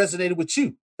should have resonated with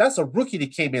you. That's a rookie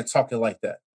that came in talking like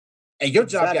that. And your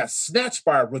job got snatched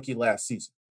by a rookie last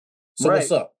season. So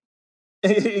what's up?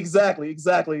 Exactly.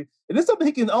 And it's something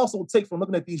he can also take from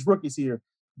looking at these rookies here.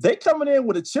 They coming in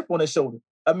with a chip on their shoulder.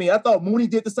 I mean, I thought Mooney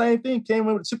did the same thing, came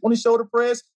in with a chip on his shoulder,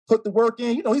 Prez, put the work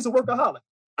in. He's a workaholic.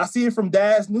 I see it from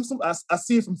Daz Newsome. I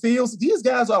see it from Fields. These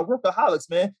guys are workaholics,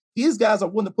 man. These guys are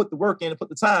willing to put the work in and put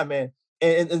the time in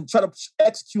and try to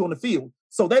execute on the field.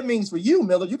 So that means for you,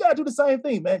 Miller, you got to do the same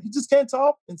thing, man. You just can't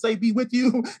talk and say be with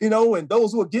you, and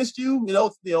those who are against you,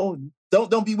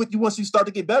 don't be with you once you start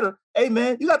to get better. Hey,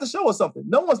 man, you got to show us something.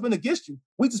 No one's been against you.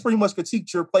 We just pretty much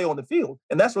critiqued your play on the field.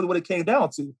 And that's really what it came down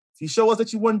to. If you show us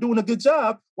that you weren't doing a good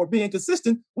job or being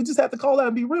consistent, we just have to call out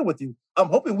and be real with you. I'm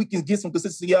hoping we can get some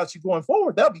consistency out of you going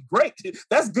forward. That'll be great.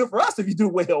 That's good for us if you do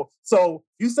well. So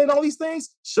you saying all these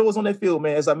things, show us on that field,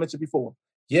 man, as I mentioned before.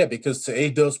 Yeah, because to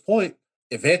A-Dub's point,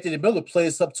 if Anthony Miller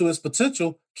plays up to his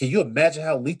potential, can you imagine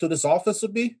how lethal this offense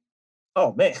would be?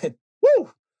 Oh, man.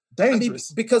 Woo!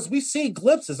 Dangerous. Because we see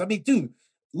glimpses. I mean, dude,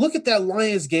 look at that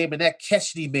Lions game and that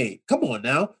catch that he made. Come on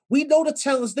now. We know the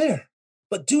talent's there,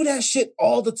 but do that shit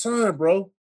all the time,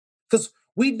 bro. Because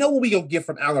we know what we going to get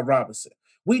from Allen Robinson.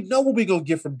 We know what we going to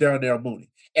get from Darnell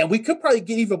Mooney. And we could probably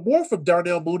get even more from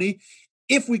Darnell Mooney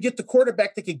if we get the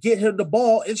quarterback that can get him the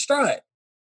ball in stride.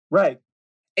 Right.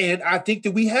 And I think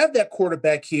that we have that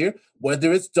quarterback here,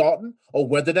 whether it's Dalton or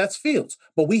whether that's Fields.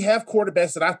 But we have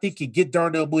quarterbacks that I think can get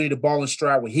Darnell Mooney the ball in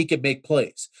stride where he can make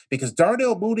plays. Because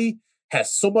Darnell Mooney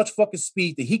has so much fucking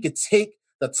speed that he could take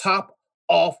the top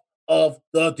off of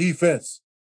the defense.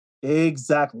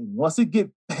 Exactly. Once it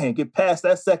get past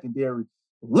that secondary,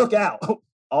 look out.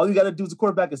 All you got to do as a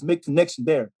quarterback is make connection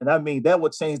there. And I mean, that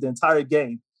would change the entire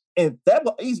game. And that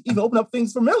will even open up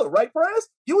things for Miller, right, Perez?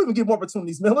 You even get more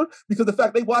opportunities, Miller, because the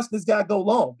fact they watched this guy go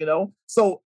long, you know?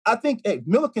 So I think, hey,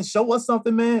 Miller can show us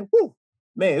something, man. Whew.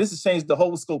 Man, this has changed the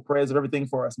whole scope, Perez, of everything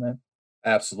for us, man.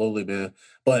 Absolutely, man.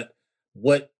 But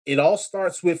what it all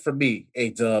starts with for me,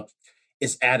 A-Dub,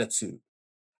 is attitude.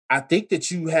 I think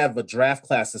that you have a draft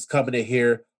class that's coming in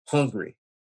here hungry.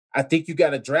 I think you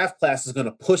got a draft class that's going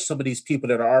to push some of these people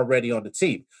that are already on the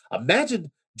team.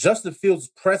 Imagine Justin Fields'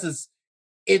 presence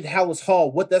in Hallis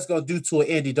Hall, what that's going to do to an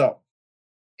Andy Dalton.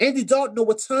 Andy Dalton know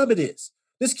what time it is.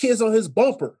 This kid's on his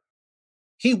bumper.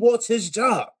 He wants his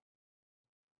job.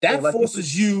 That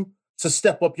forces you to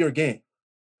step up your game.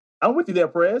 I'm with you there,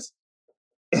 Perez.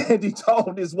 Andy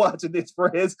Dalton is watching this,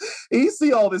 Perez. He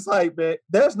see all this hype, man.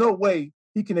 There's no way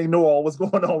he can ignore what's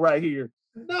going on right here.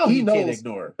 No, he can't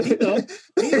ignore it. He knows.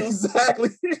 Exactly.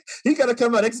 He got to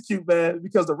come out and execute, man,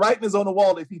 because the writing is on the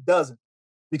wall if he doesn't.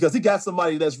 Because he got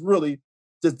somebody that's really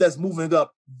that's moving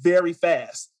up very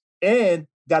fast and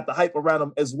got the hype around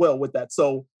him as well with that.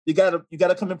 So you gotta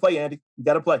come and play, Andy. You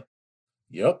gotta play.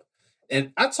 Yep.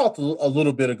 And I talked a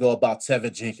little bit ago about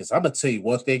Tevin Jenkins. I'm gonna tell you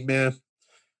one thing, man.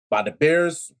 By the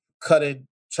Bears cutting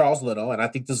Charles Leno, and I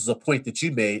think this is a point that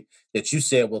you made, that you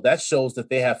said, well, that shows that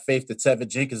they have faith that Tevin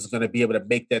Jenkins is going to be able to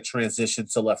make that transition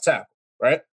to left tackle,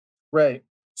 right? Right.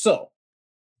 So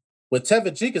when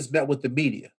Tevin Jenkins met with the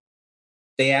media,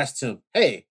 they asked him,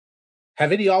 hey,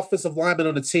 have any offensive linemen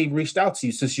on the team reached out to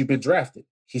you since you've been drafted?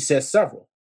 He said several.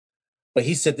 But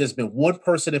he said there's been one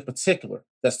person in particular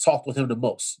that's talked with him the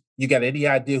most. You got any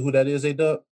idea who that is,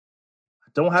 A-Dub? I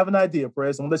don't have an idea,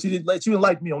 Perez, unless you didn't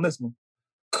like me on this one.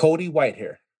 Cody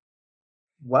Whitehair.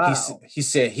 Wow. He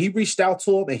said he reached out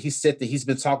to him and he said that he's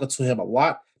been talking to him a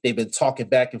lot. They've been talking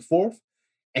back and forth.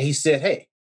 And he said, hey,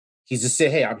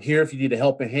 I'm here if you need a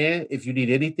helping hand, if you need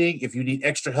anything, if you need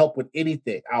extra help with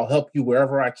anything, I'll help you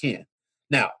wherever I can.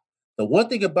 Now, the one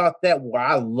thing about that, why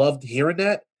I loved hearing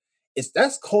that, is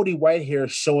that's Cody Whitehair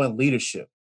showing leadership.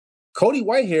 Cody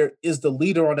Whitehair is the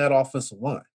leader on that offensive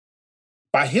line.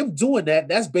 By him doing that,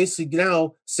 that's basically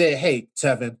now saying, hey,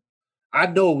 Tevin, I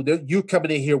know that you're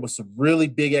coming in here with some really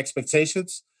big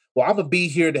expectations. Well, I'm going to be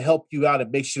here to help you out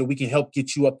and make sure we can help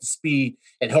get you up to speed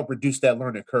and help reduce that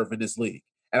learning curve in this league.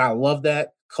 And I love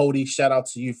that. Cody, shout out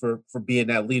to you for being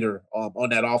that leader on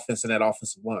that offense and that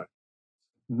offensive line.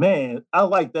 Man, I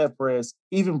like that, Perez.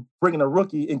 Even bringing a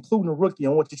rookie, including a rookie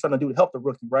on what you're trying to do to help the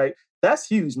rookie, right? That's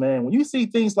huge, man. When you see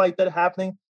things like that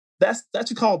happening, that's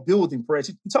you call building, Perez.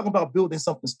 You're talking about building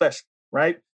something special,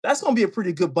 right? That's going to be a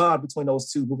pretty good bond between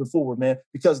those two moving forward, man,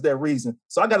 because of that reason.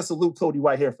 So I got to salute Cody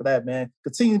Whitehair for that, man.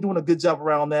 Continue doing a good job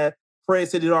around that.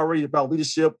 Perez said it already about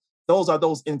leadership. Those are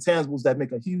those intangibles that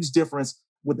make a huge difference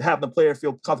with having the player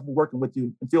feel comfortable working with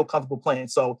you and feel comfortable playing.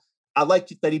 So I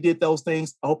like that he did those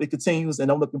things. I hope it continues,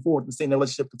 and I'm looking forward to seeing that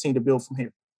relationship continue to build from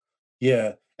here.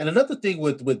 Yeah. And another thing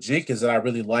with Jenkins that I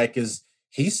really like is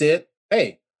he said,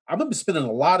 hey, I'm going to be spending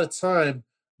a lot of time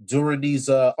during these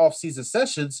off-season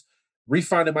sessions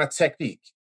refining my technique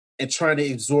and trying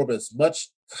to absorb as much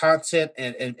content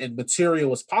and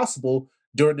material as possible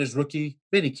during this rookie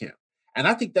minicamp. And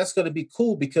I think that's going to be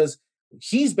cool because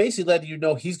he's basically letting you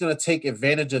know he's going to take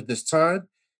advantage of this time.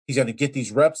 He's going to get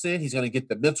these reps in. He's going to get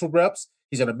the mental reps.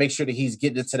 He's going to make sure that he's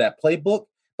getting into that playbook.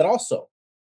 But also,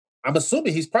 I'm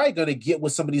assuming he's probably going to get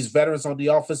with some of these veterans on the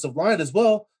offensive line as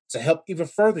well to help even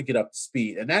further get up to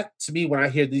speed. And that, to me, when I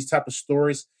hear these type of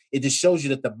stories, it just shows you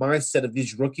that the mindset of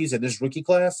these rookies and this rookie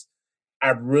class,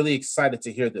 I'm really excited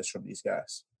to hear this from these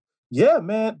guys. Yeah,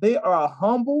 man. They are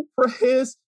humble,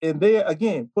 Perez, and they're,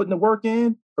 again, putting the work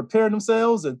in, preparing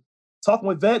themselves and talking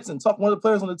with vets and talking with the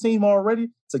players on the team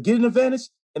already to get an advantage,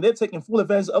 and they're taking full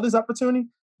advantage of this opportunity.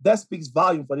 That speaks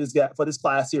volume for this guy, for this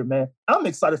class here, man. I'm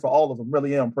excited for all of them,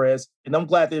 really am, Perez, and I'm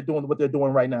glad they're doing what they're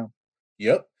doing right now.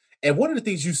 Yep. And one of the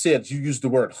things you said, you used the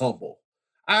word humble.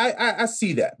 I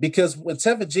see that because when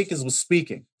Tevin Jenkins was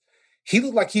speaking, He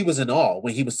looked like he was in awe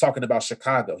when he was talking about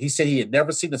Chicago. He said he had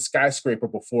never seen a skyscraper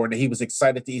before and that he was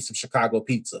excited to eat some Chicago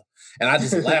pizza. And I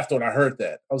just laughed when I heard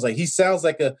that. I was like, he sounds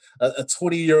like a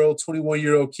 20-year-old,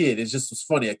 21-year-old kid. It just was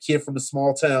funny. A kid from a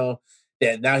small town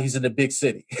that now he's in the big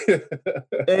city.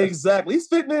 Exactly. He's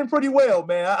fitting in pretty well,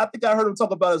 man. I think I heard him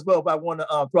talk about it as well about one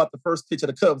throughout the first pitch of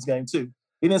the Cubs game, too.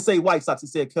 He didn't say White Sox, he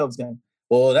said Cubs game.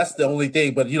 Well, that's the only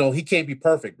thing. But, he can't be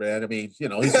perfect, man. I mean,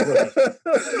 he's a rookie.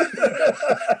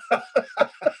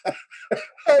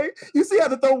 Hey, you see how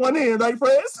to throw one in, right,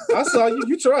 Prez? I saw you.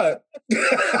 You tried.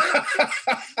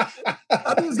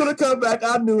 I knew it was going to come back.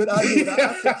 I knew it.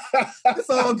 It's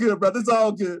all good, brother. It's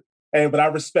all good. Hey, but I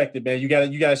respect it, man. You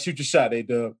gotta shoot your shot,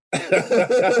 A-Dub.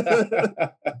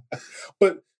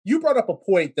 But you brought up a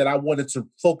point that I wanted to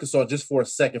focus on just for a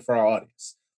second for our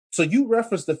audience. So you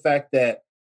referenced the fact that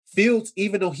Fields,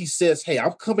 even though he says, hey,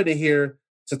 I'm coming in here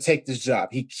to take this job.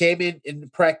 He came in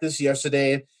practice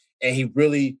yesterday and he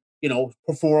really,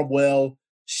 performed well,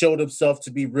 showed himself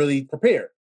to be really prepared.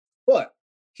 But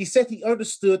he said he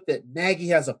understood that Nagy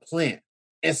has a plan.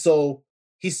 And so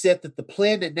he said that the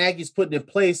plan that Nagy's putting in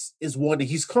place is one that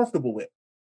he's comfortable with.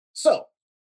 So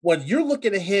when you're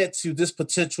looking ahead to this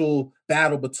potential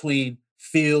battle between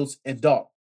Fields and Dalton,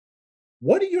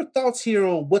 what are your thoughts here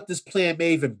on what this plan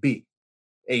may even be?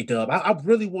 A-Dub, I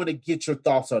really want to get your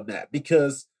thoughts on that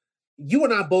because you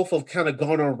and I both have kind of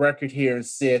gone on record here and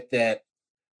said that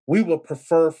we would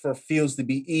prefer for Fields to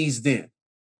be eased in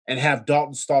and have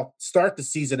Dalton start the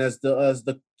season as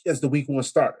the week one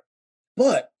starter.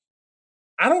 But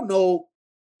I don't know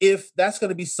if that's going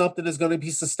to be something that's going to be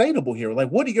sustainable here. Like,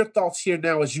 what are your thoughts here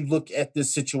now as you look at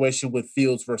this situation with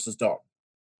Fields versus Dalton?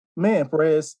 Man,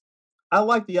 Perez, I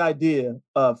like the idea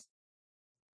of,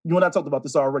 you and I talked about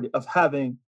this already, of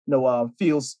having,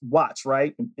 Fields watch,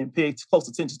 right? And pay close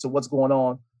attention to what's going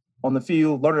on the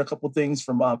field, learning a couple of things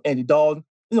from Andy Dalton,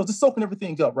 just soaking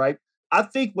everything up, right? I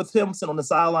think with him sitting on the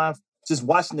sideline, just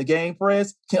watching the game,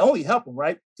 Perez, can only help him,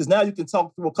 right? Because now you can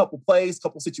talk through a couple plays,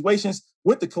 couple situations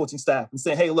with the coaching staff and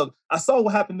say, hey, look, I saw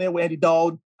what happened there with Andy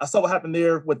Dalton. I saw what happened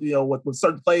there with, with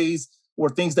certain plays or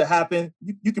things that happen.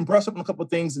 You can brush up on a couple of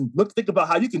things and think about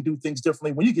how you can do things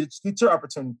differently when you get your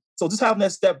opportunity. So just having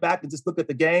that step back and just look at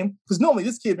the game, because normally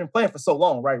this kid been playing for so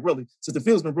long, right? Really, since the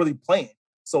field's been really playing.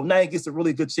 So now he gets a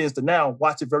really good chance to now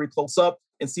watch it very close up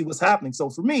and see what's happening. So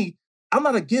for me, I'm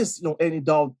not against, Andy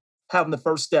Dalton having the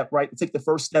first step, right? To take the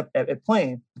first step at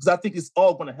playing, because I think it's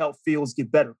all going to help Fields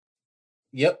get better.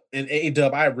 Yep. And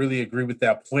A-Dub, I really agree with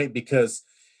that point because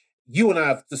you and I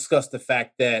have discussed the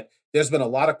fact that there's been a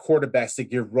lot of quarterbacks that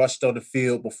get rushed on the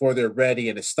field before they're ready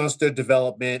and it stunts their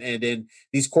development. And then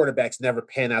these quarterbacks never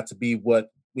pan out to be what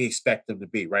we expect them to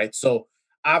be, right? So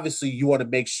obviously you want to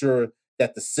make sure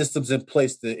that the system's in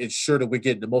place to ensure that we're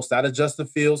getting the most out of Justin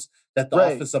Fields, that the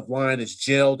offensive line is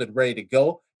gelled and ready to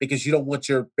go, because you don't want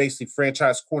your basically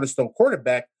franchise cornerstone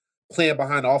quarterback playing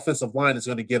behind the offensive line that's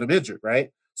going to get him injured,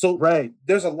 right? So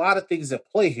there's a lot of things at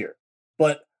play here.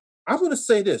 But I'm going to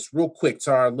say this real quick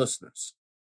to our listeners.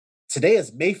 Today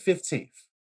is May 15th,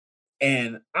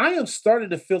 and I am starting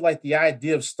to feel like the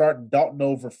idea of starting Dalton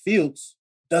over Fields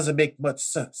doesn't make much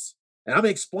sense. And I'm going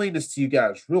to explain this to you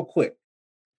guys real quick.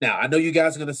 Now, I know you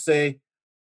guys are going to say,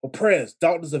 well, Perez,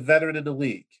 Dalton's a veteran in the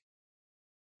league.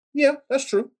 Yeah, that's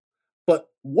true. But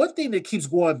one thing that keeps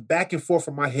going back and forth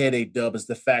in my head, A-Dub, is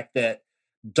the fact that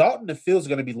Dalton and Fields are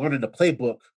going to be learning the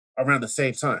playbook around the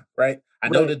same time, right? I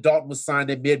know that Dalton was signed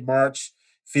in mid-March.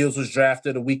 Fields was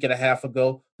drafted a week and a half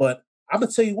ago. But I'm going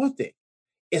to tell you one thing.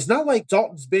 It's not like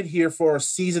Dalton's been here for a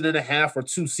season and a half or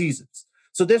 2 seasons.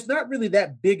 So there's not really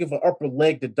that big of an upper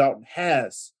leg that Dalton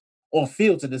has on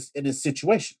Fields in this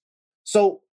situation.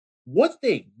 So one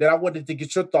thing that I wanted to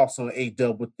get your thoughts on,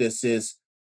 A-Dub, with this is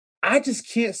I just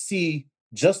can't see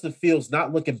Justin Fields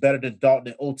not looking better than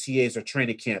Dalton in OTAs or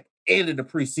training camp and in the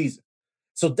preseason.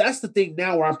 So that's the thing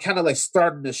now where I'm kind of like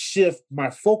starting to shift my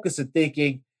focus and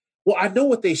thinking, well, I know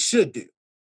what they should do.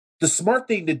 The smart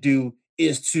thing to do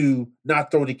is to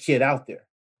not throw the kid out there.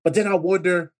 But then I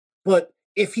wonder, but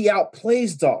if he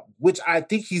outplays Dalton, which I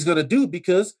think he's going to do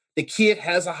because the kid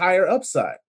has a higher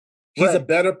upside, he's a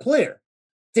better player,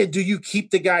 then do you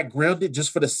keep the guy grounded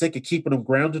just for the sake of keeping him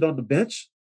grounded on the bench?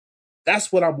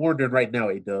 That's what I'm wondering right now,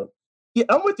 A-Dub. Yeah,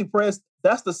 I'm with you, Press.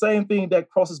 That's the same thing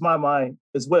that crosses my mind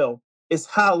as well. It's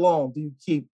how long do you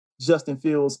keep Justin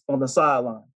Fields on the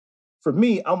sideline? For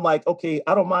me, I'm like, okay,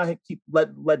 I don't mind keep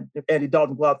letting Andy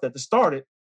Dalton go out there to start it,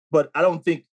 but I don't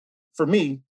think, for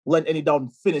me, letting Andy Dalton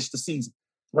finish the season,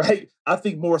 right? I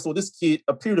think more so this kid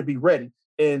appear to be ready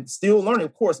and still learning,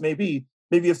 of course, maybe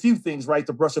a few things, right,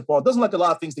 to brush up on. Doesn't like a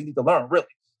lot of things they need to learn, really.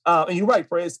 And you're right,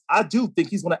 Prez. I do think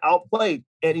he's going to outplay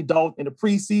Andy Dalton in the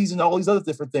preseason, all these other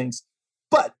different things.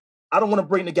 But I don't want to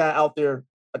bring the guy out there,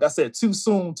 like I said, too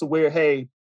soon to where, hey,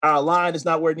 our line is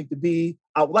not where it needs to be.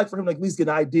 I would like for him to at least get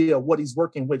an idea of what he's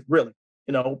working with, really,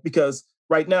 because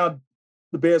right now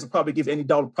the Bears will probably give Andy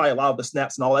Dalton probably a lot of the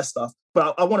snaps and all that stuff.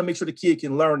 But I want to make sure the kid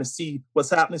can learn and see what's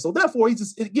happening. So therefore,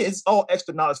 it's all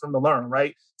extra knowledge for him to learn,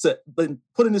 right? To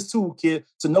put in his toolkit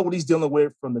to know what he's dealing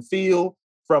with from the field,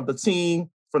 from the team,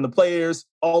 from the players,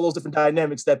 all those different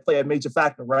dynamics that play a major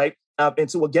factor, right,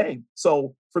 into a game.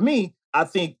 So for me, I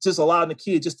think just allowing the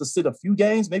kid just to sit a few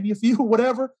games, maybe a few,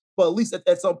 whatever, but at least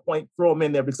at some point throw him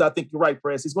in there because I think you're right,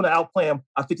 Press. He's going to outplay him.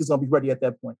 I think he's going to be ready at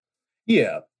that point.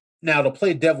 Yeah. Now, to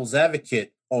play devil's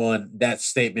advocate on that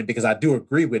statement, because I do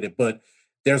agree with it, but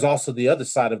there's also the other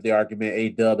side of the argument,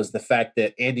 A-Dub, is the fact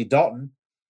that Andy Dalton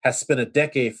has spent a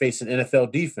decade facing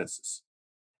NFL defenses.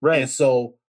 Right. And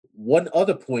so one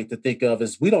other point to think of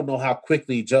is we don't know how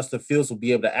quickly Justin Fields will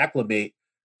be able to acclimate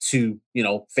to,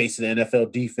 facing the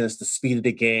NFL defense, the speed of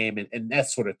the game, and that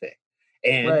sort of thing.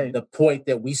 And the point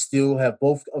that we still have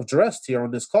both addressed here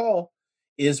on this call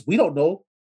is we don't know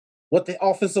what the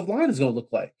offensive line is going to look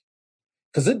like.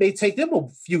 Because it may take them a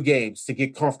few games to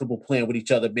get comfortable playing with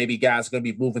each other. Maybe guys are going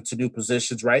to be moving to new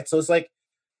positions, right? So it's like,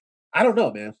 I don't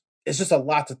know, man. It's just a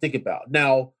lot to think about.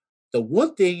 Now, the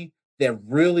one thing that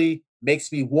really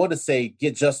makes me want to say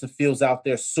get Justin Fields out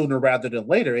there sooner rather than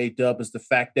later, A-Dub, is the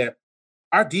fact that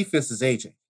our defense is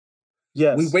aging.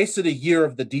 Yes. We wasted a year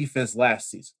of the defense last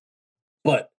season.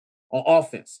 But on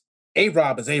offense,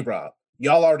 A-Rob is A-Rob.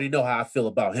 Y'all already know how I feel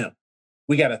about him.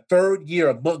 We got a third year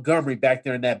of Montgomery back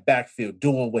there in that backfield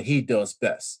doing what he does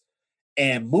best.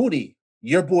 And Mooney,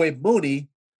 your boy Mooney,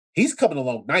 he's coming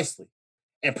along nicely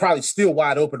and probably still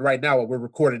wide open right now while we're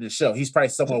recording this show. He's probably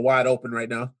somewhere wide open right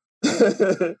now.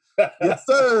 Yes,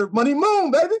 sir. Money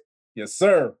Moon, baby. Yes,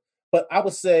 sir. But I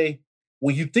would say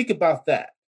when you think about that,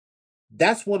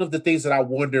 that's one of the things that I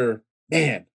wonder,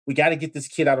 man, we got to get this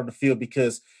kid out on the field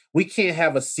because we can't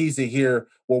have a season here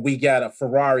where we got a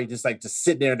Ferrari just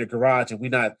sitting there in the garage and we're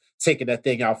not taking that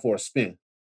thing out for a spin.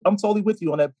 I'm totally with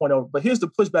you on that point. But here's the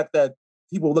pushback that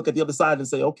people look at the other side and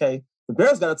say, okay, the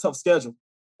Bears got a tough schedule.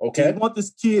 Okay. Do you want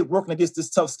this kid working against this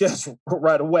tough schedule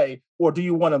right away? Or do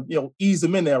you want to, ease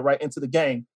him in there right into the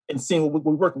game and seeing what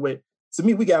we're working with? To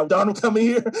me, we got Donald coming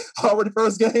here already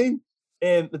first game.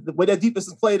 And the way that defense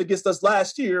has played against us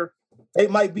last year,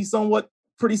 it might be somewhat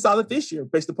pretty solid this year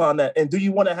based upon that. And do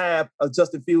you want to have a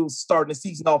Justin Fields starting the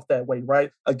season off that way, right,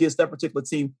 against that particular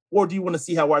team? Or do you want to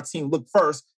see how our team look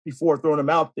first before throwing them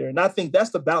out there? And I think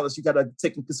that's the balance you got to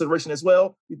take in consideration as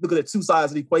well. You look at the two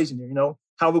sides of the equation here,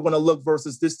 how we're going to look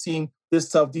versus this team, this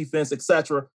tough defense,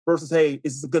 etc. versus, hey,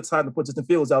 is this a good time to put Justin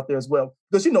Fields out there as well?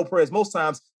 Because, Perez, most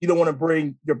times you don't want to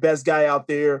bring your best guy out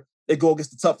there and go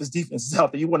against the toughest defenses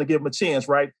out there. You want to give him a chance,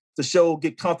 right, to show,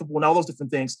 get comfortable and all those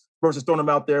different things versus throwing them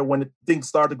out there when things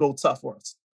start to go tough for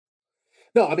us.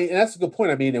 No, and that's a good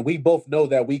point. And we both know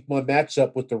that week one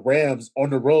matchup with the Rams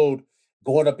on the road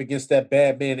going up against that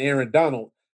bad man, Aaron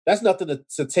Donald, that's nothing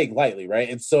to take lightly, right?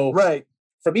 And so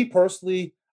for me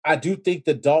personally, I do think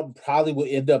that Dalton probably will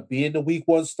end up being the week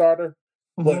one starter.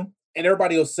 And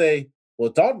everybody will say, well,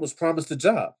 Dalton was promised the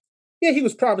job. Yeah, he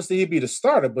was promised that he'd be the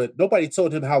starter, but nobody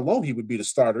told him how long he would be the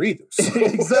starter either. So.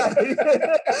 Exactly.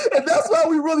 And that's why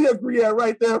we really agree at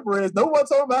right there, Perez. No one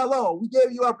told him how long. We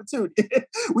gave you opportunity.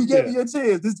 We gave you a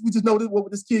chance. We just know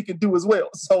what this kid can do as well.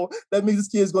 So that means this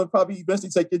kid is going to probably eventually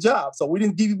take your job. So we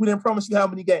didn't promise you how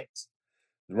many games.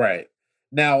 Right.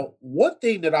 Now, one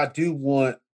thing that I do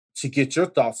want to get your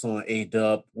thoughts on,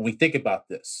 A-Dub, when we think about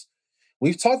this.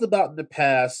 We've talked about in the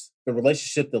past the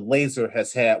relationship that Laser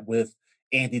has had with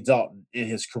Andy Dalton in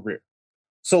his career.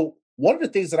 So one of the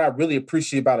things that I really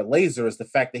appreciate about a Laser is the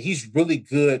fact that he's really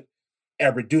good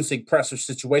at reducing pressure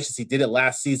situations. He did it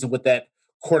last season with that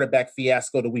quarterback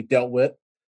fiasco that we dealt with.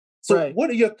 So what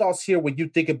are your thoughts here when you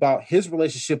think about his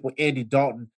relationship with Andy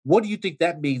Dalton? What do you think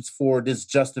that means for this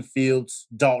Justin Fields,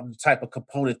 Dalton type of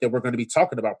component that we're going to be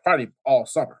talking about probably all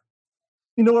summer?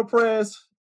 You know what, Perez?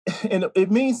 And it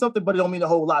means something, but it don't mean a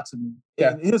whole lot to me.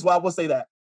 Yeah. And here's why I will say that.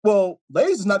 Well,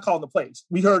 Laser's not calling the plays.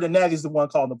 We heard that Nagy's the one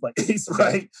calling the plays,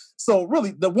 right? So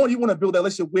really, the one you want to build that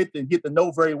relationship with and get to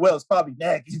know very well is probably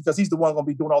Nagy because he's the one going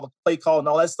to be doing all the play call and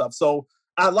all that stuff. So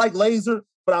I like Laser,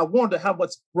 but I wonder how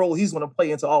much role he's going to play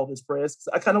into all this, Perez.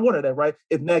 I kind of wonder that, right?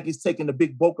 If Nagy's taking the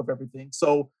big bulk of everything.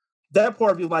 So that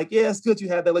part of you, like, yeah, it's good you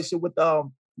have that relationship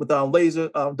with Laser,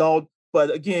 Dalton.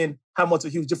 But again, how much of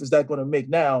a huge difference is that going to make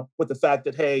now with the fact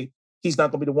that, hey, he's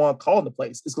not going to be the one calling the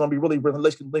plays. It's going to be really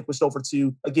relinquished over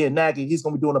to, again, Nagy. He's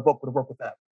going to be doing a bulk of the work with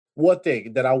that. one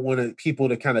thing that I wanted people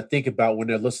to kind of think about when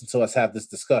they're listening to us have this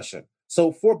discussion.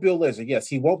 So for Bill Lazor, yes,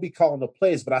 he won't be calling the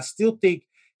plays, but I still think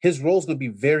his role is going to be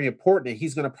very important, and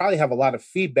he's going to probably have a lot of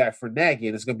feedback for Nagy,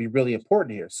 and it's going to be really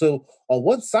important here. So on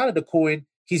one side of the coin,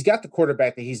 he's got the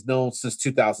quarterback that he's known since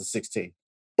 2016,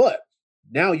 but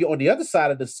now you're on the other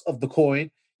side of this of the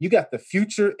coin. You got the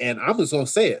future, and I'm just going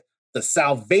to say it, the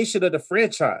salvation of the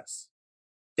franchise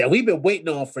that we've been waiting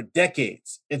on for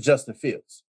decades in Justin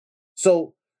Fields.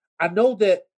 So I know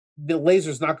that the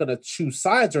Lazor's not going to choose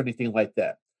sides or anything like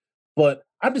that, but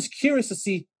I'm just curious to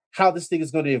see how this thing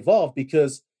is going to evolve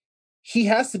because he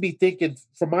has to be thinking,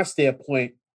 from my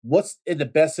standpoint, what's in the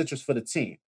best interest for the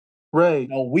team. Right.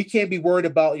 We can't be worried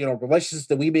about, relationships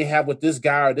that we may have with this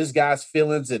guy or this guy's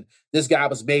feelings and this guy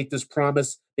was made this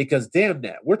promise because damn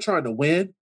that, we're trying to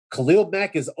win. Khalil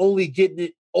Mack is only getting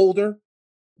it older.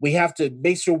 We have to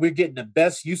make sure we're getting the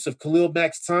best use of Khalil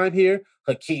Mack's time here.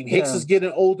 Hakeem Hicks is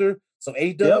getting older. So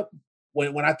A-Dub,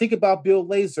 when I think about Bill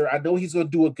Lazor, I know he's going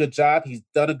to do a good job. He's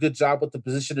done a good job with the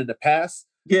position in the past.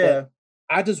 Yeah.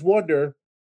 I just wonder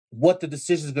what the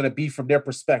decision is going to be from their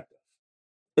perspective.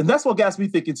 And that's what got me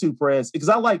thinking too, Perez, because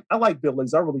I like Bill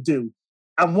Lazor, I really do.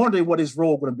 I'm wondering what his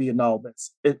role going to be in all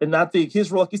this. And I think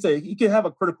his role, like you said, he can have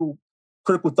a critical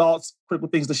thoughts, critical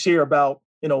things to share about,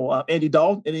 Andy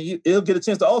Dalton, and he'll get a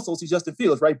chance to also see Justin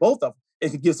Fields, right? Both of them,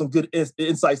 and can give some good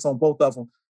insights on both of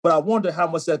them. But I wonder how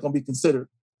much that's going to be considered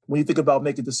when you think about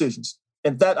making decisions.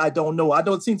 And that I don't know. I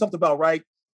know it seems something about, right?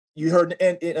 You heard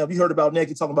about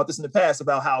Nagy talking about this in the past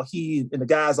about how he and the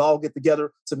guys all get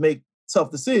together to make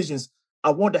tough decisions. I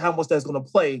wonder how much that's going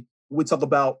to play when we talk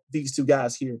about these two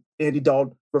guys here, Andy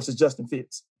Dalton versus Justin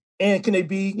Fields. And can they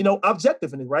be,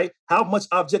 objective in it, right? How much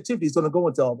objectivity is going to go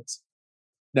into all this?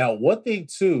 Now, one thing,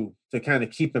 too, to kind of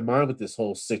keep in mind with this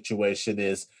whole situation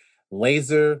is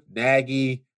Lazor,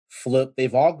 Nagy, Flip,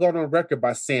 they've all gone on record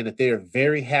by saying that they are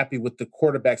very happy with the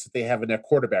quarterbacks that they have in their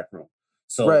quarterback room.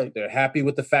 So They're happy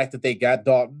with the fact that they got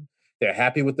Dalton. They're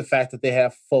happy with the fact that they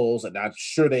have Foles, and I'm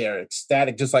sure they are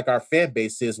ecstatic, just like our fan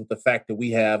base is, with the fact that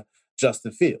we have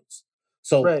Justin Fields.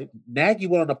 So Nagy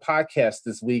went on a podcast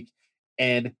this week,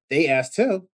 and they asked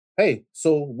him, hey,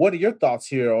 so what are your thoughts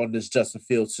here on this Justin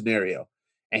Fields scenario?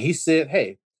 And he said,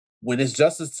 hey, when it's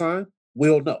Justin's time,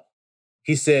 we'll know.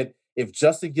 He said, if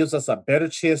Justin gives us a better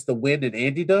chance to win than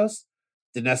Andy does,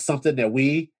 then that's something that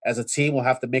we as a team will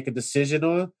have to make a decision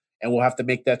on, and we'll have to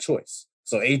make that choice.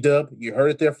 So, A-Dub, you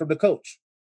heard it there from the coach.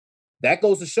 That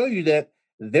goes to show you that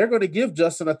they're going to give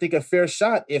Justin, I think, a fair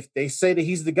shot. If they say that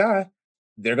he's the guy,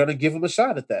 they're going to give him a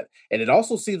shot at that. And it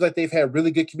also seems like they've had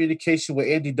really good communication with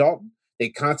Andy Dalton. They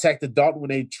contacted Dalton when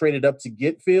they traded up to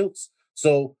get Fields.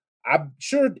 So I'm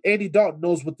sure Andy Dalton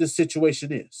knows what this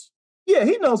situation is. Yeah,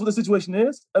 he knows what the situation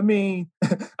is. I mean,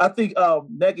 I think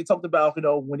Nagy talked about,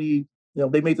 when he,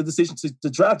 they made the decision to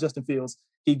draft Justin Fields.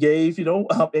 He gave,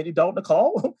 Andy Dalton a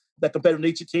call. That competitive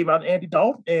nature came out of Andy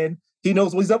Dalton, and he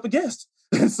knows what he's up against.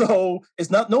 So it's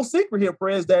no secret here,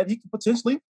 Perez, that he could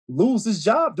potentially lose his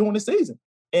job during the season.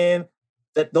 And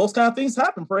that those kind of things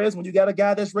happen, Perez, when you got a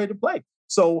guy that's ready to play.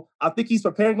 So I think he's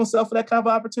preparing himself for that kind of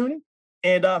opportunity,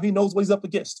 and he knows what he's up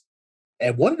against.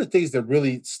 And one of the things that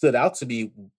really stood out to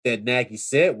me that Nagy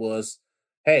said was,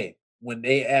 hey, when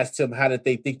they asked him how did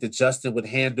they think that Justin would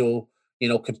handle,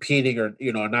 competing or,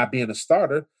 not being a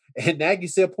starter, and Nagy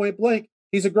said point blank,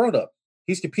 he's a grown-up.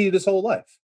 He's competed his whole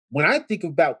life. When I think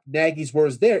about Nagy's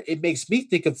words there, it makes me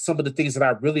think of some of the things that I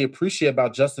really appreciate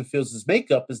about Justin Fields'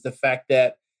 makeup is the fact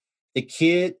that the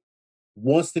kid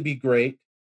wants to be great.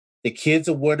 The kid's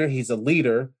a winner. He's a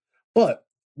leader. But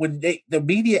when the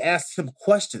media asks him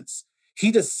questions,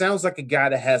 he just sounds like a guy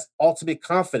that has ultimate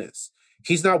confidence.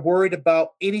 He's not worried about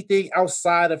anything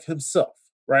outside of himself,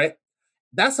 right?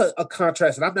 That's a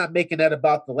contrast, and I'm not making that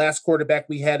about the last quarterback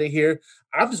we had in here.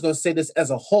 I'm just going to say this as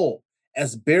a whole.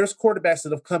 As Bears quarterbacks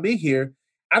that have come in here,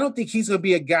 I don't think he's going to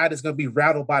be a guy that's going to be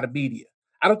rattled by the media.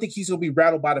 I don't think he's going to be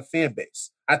rattled by the fan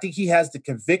base. I think he has the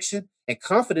conviction and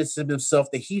confidence in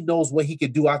himself that he knows what he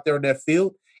can do out there on that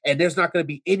field, and there's not going to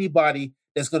be anybody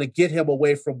that's going to get him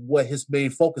away from what his main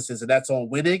focus is, and that's on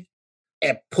winning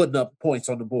and putting up points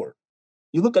on the board.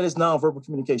 You look at his nonverbal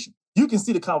communication. You can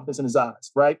see the confidence in his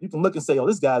eyes, right? You can look and say, oh,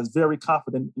 this guy is very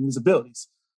confident in his abilities.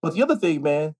 But the other thing,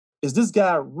 man, is this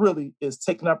guy really is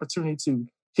taking an opportunity to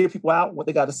hear people out, what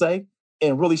they got to say,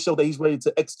 and really show that he's ready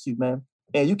to execute, man.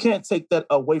 And you can't take that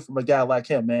away from a guy like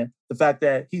him, man. The fact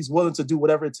that he's willing to do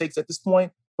whatever it takes at this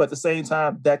point, but at the same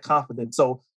time, that confidence.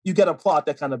 So you got to applaud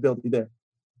that kind of ability there.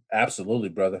 Absolutely,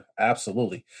 brother.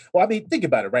 Absolutely. Well, I mean, think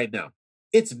about it right now.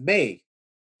 It's May,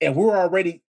 and we're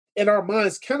already in our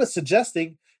minds kind of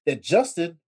suggesting that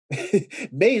Justin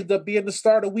may end up being the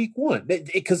start of week one.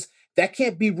 Because that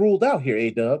can't be ruled out here,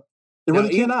 A-Dub. It Now,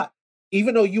 really cannot.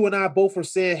 even though you and I both were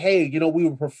saying, hey, we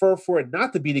would prefer for it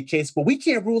not to be the case, but we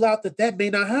can't rule out that may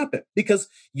not happen because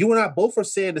you and I both are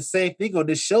saying the same thing on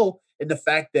this show in the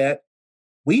fact that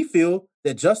we feel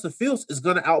that Justin Fields is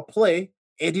going to outplay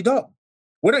Andy Dalton.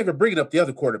 We're not even bringing up the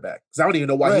other quarterback because I don't even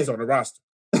know why he's on the roster.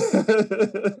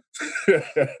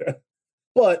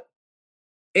 But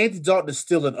Andy Dalton is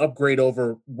still an upgrade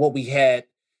over what we had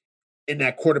in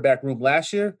that quarterback room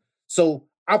last year. So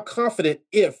I'm confident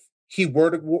if he were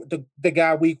the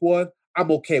guy week one,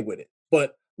 I'm okay with it.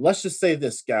 But let's just say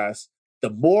this, guys. The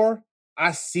more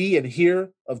I see and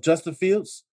hear of Justin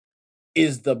Fields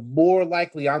is the more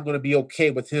likely I'm going to be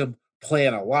okay with him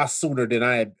playing a lot sooner than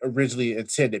I had originally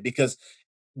intended. Because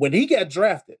when he got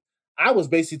drafted, I was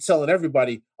basically telling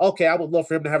everybody, okay, I would love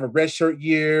for him to have a redshirt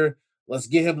year. Let's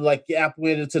get him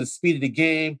acclimated into the speed of the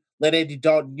game. Let Andy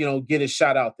Dalton, get his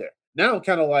shot out there. Now I'm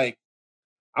kind of like,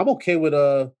 I'm okay with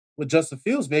Justin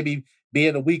Fields maybe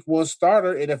being a week one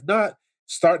starter, and if not,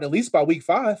 starting at least by week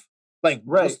 5.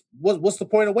 Right. What's the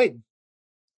point of waiting?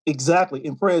 Exactly.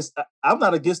 Impressed. I'm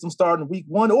not against him starting week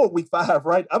 1 or week 5,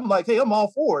 right? I'm like, hey, I'm all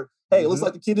for it. Hey, it looks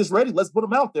like the kid is ready. Let's put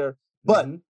him out there. But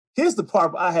here's the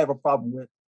part I have a problem with.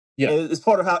 Yeah. And it's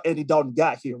part of how Andy Dalton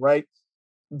got here, right?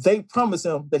 They promised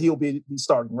him that he'll be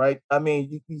starting, right? I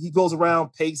mean, he goes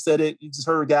around, Pace said it. You just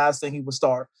heard guys saying he would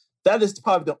start. That is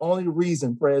probably the only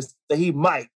reason, Press, that he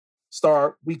might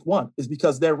start week 1 is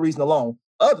because of that reason alone.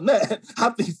 Other than that, I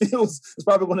think Fields is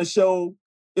probably going to show,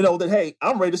 that, hey,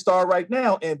 I'm ready to start right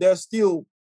now. And there's still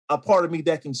a part of me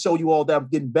that can show you all that I'm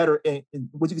getting better and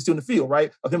what you can see in the field,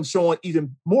 right? Of him showing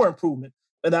even more improvement.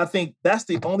 And I think that's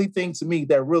the only thing to me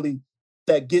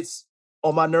that gets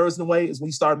on my nerves in a way is when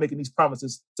you start making these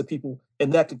promises to people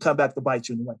and that could come back to bite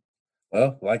you in a way.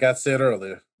 Well, like I said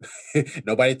earlier,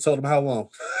 nobody told him how long.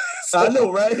 I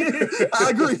know, right?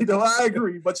 I agree, though. I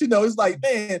agree. But it's like,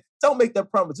 man, don't make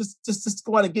that promise. Just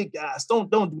go out and get guys. Don't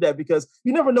do that because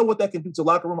you never know what that can do to the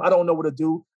locker room. I don't know what to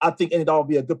do. I think Andy Dalton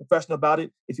would be a good professional about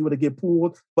it if he were to get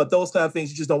pulled. But those kind of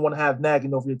things you just don't want to have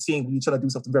nagging over your team when you're trying to do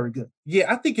something very good.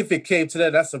 Yeah, I think if it came to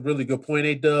that, that's a really good point,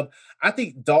 A-Dub. I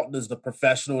think Dalton is the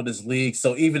professional in this league.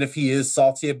 So even if he is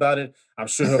salty about it, I'm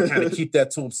sure he'll kind of keep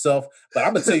that to himself. But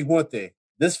I'm going to tell you one thing.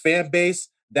 This fan base,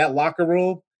 that locker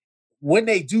room, when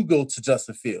they do go to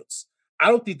Justin Fields, I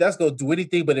don't think that's going to do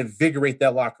anything but invigorate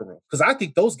that locker room. Because I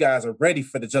think those guys are ready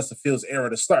for the Justin Fields era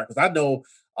to start. Because I know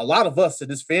a lot of us in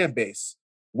this fan base,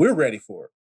 we're ready for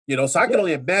it. So I can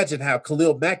only imagine how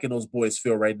Khalil Mack and those boys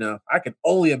feel right now. I can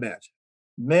only imagine.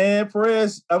 Man,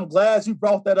 Perez, I'm glad you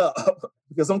brought that up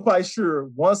because I'm quite sure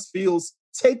once Fields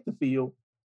take the field,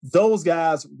 those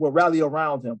guys will rally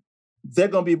around him. They're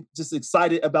going to be just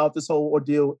excited about this whole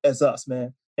ordeal as us,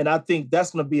 man. And I think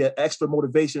that's going to be an extra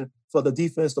motivation for the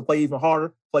defense to play even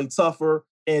harder, play tougher,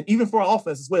 and even for our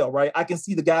offense as well, right? I can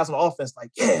see the guys on offense like,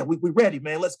 yeah, we ready,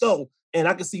 man. Let's go. And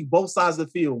I can see both sides of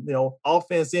the field,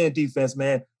 offense and defense,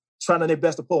 man, trying their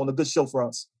best to pull on a good show for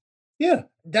us. Yeah,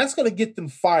 that's going to get them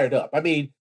fired up. I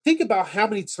mean, think about how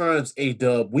many times,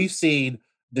 A-Dub, we've seen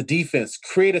the defense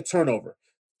create a turnover,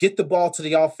 get the ball to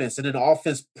the offense, and then the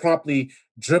offense promptly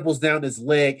dribbles down his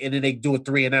leg, and then they do a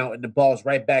 3 and out, and the ball's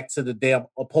right back to the damn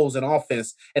opposing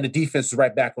offense, and the defense is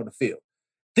right back on the field.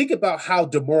 Think about how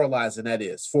demoralizing that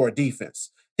is for a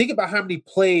defense. Think about how many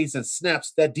plays and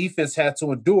snaps that defense had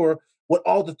to endure with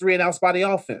all the 3 and outs by the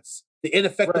offense, the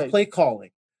ineffective play calling,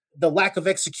 the lack of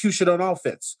execution on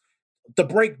offense, the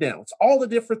breakdowns, all the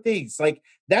different things. Like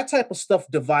that type of stuff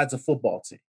divides a football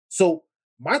team. So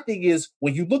my thing is,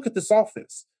 when you look at this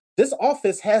offense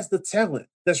has the talent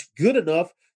that's good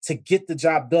enough to get the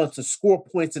job done, to score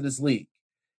points in this league.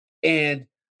 And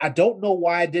I don't know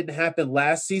why it didn't happen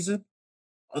last season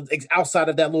outside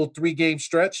of that little 3-game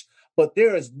stretch, but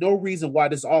there is no reason why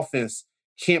this offense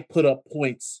can't put up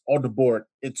points on the board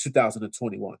in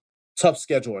 2021. Tough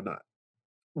schedule or not.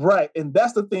 Right. And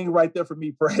that's the thing right there for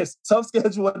me, Press. Tough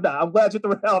schedule or not. I'm glad you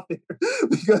threw it out there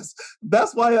because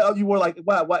that's why you were like,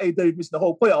 why A-Dub missing the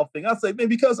whole playoff thing? I say, man,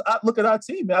 because I look at our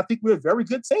team, man, I think we're a very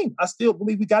good team. I still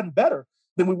believe we've gotten better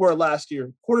than we were last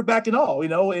year, quarterback and all,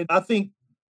 and I think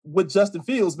with Justin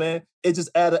Fields, man, it just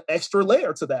added an extra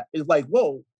layer to that. It's like,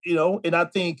 whoa, and I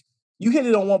think you hit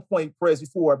it on one point, Press,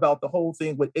 before about the whole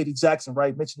thing with Eddie Jackson,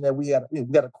 right? Mentioned that we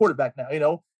got a quarterback now,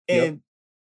 and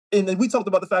And then we talked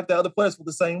about the fact that other players feel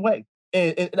the same way.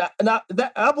 And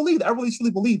I believe that. I really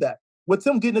truly believe that. With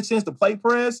them getting a chance to play,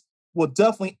 Perez will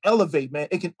definitely elevate, man.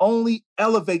 It can only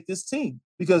elevate this team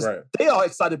because they are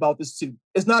excited about this too.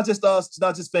 It's not just us. It's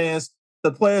not just fans.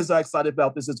 the players are excited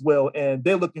about this as well, and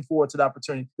they're looking forward to the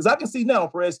opportunity. Because I can see now,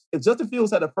 Perez, if Justin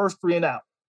Fields had the first 3 and out,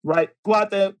 right? Go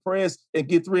out there, Perez, and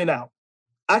get 3 and out.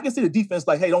 I can see the defense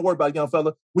like, hey, don't worry about it, young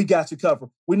fella. We got you covered.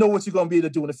 We know what you're going to be able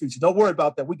to do in the future. Don't worry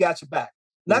about that. We got your back.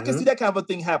 And I can see that kind of a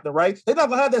thing happening, right? They're not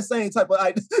going to have that same type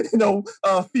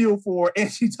of, feel for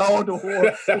Andy Dalton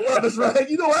or others, right?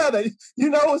 You don't have that.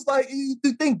 It's like you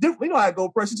think differently. You know how I go,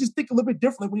 Perez. You just think a little bit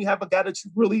differently when you have a guy that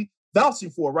you really vouching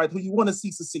for, right? Who you want to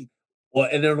see succeed. Well,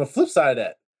 and then on the flip side of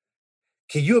that,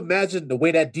 can you imagine the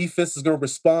way that defense is going to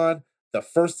respond the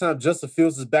first time Justin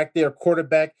Fields is back there,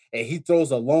 quarterback, and he throws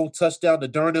a long touchdown to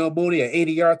Darnell Mooney, an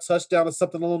 80-yard touchdown or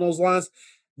something along those lines?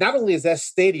 Not only is that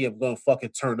stadium going to fucking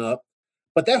turn up,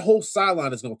 but that whole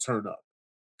sideline is going to turn up.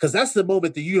 Because that's the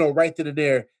moment that, right then and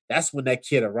there, that's when that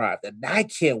kid arrived. And I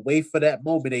can't wait for that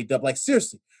moment, A-Dub. Like,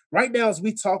 seriously, right now as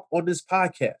we talk on this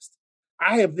podcast,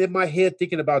 I am in my head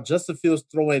thinking about Justin Fields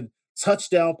throwing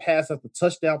touchdown pass after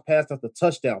touchdown pass after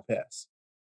touchdown pass.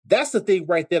 That's the thing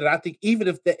right there that I think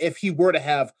even if he were to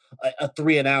have a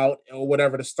 3 and out or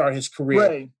whatever to start his career,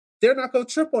 right, they're not going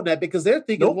to trip on that because they're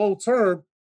thinking long term,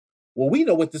 well, we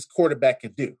know what this quarterback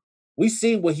can do. We've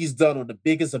seen what he's done on the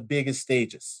biggest of biggest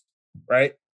stages,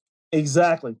 right?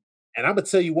 Exactly. And I'm going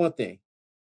to tell you one thing.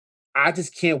 I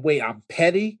just can't wait. I'm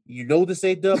petty. You know this,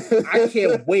 A-Dub. I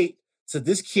can't wait till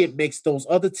this kid makes those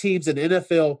other teams in the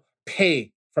NFL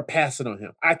pay for passing on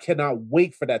him. I cannot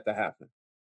wait for that to happen.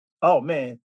 Oh,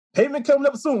 man. Payment coming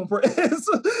up soon.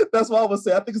 That's what I would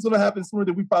say. I think it's going to happen sooner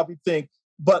than we probably think.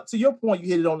 But to your point, you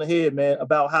hit it on the head, man,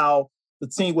 about how the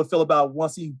team would feel about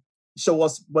once he show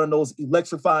us one of those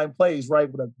electrifying plays,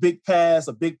 right, with a big pass,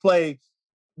 a big play.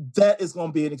 That is going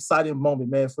to be an exciting moment,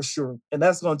 man, for sure. And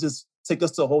that's going to just take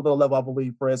us to a whole other level, I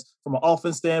believe, Perez. From an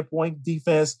offense standpoint,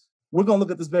 defense, we're going to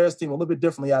look at this Bears team a little bit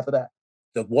differently after that.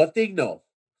 The one thing,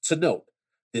 to note,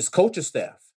 this coaching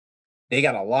staff, they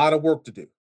got a lot of work to do.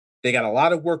 They got a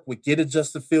lot of work with getting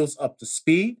Justin Fields up to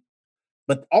speed,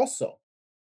 but also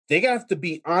they have to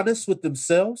be honest with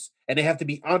themselves and they have to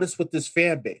be honest with this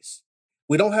fan base.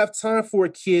 We don't have time for a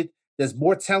kid that's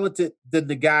more talented than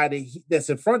the guy that's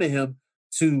in front of him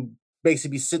to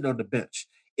basically be sitting on the bench.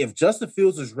 If Justin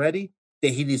Fields is ready,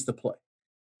 then he needs to play.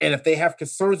 And if they have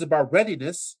concerns about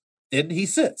readiness, then he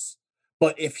sits.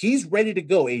 But if he's ready to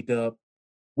go, A-Dub,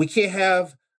 we can't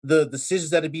have the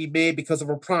decisions that are being made because of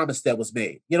a promise that was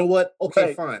made. You know what? Okay,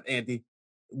 right. Fine, Andy.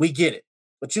 We get it.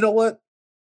 But you know what?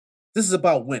 This is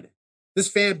about winning. This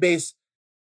fan base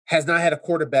has not had a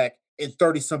quarterback in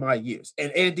 30-some-odd years.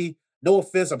 And Andy, no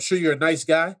offense, I'm sure you're a nice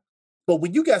guy, but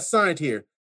when you got signed here,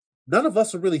 none of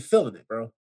us are really feeling it,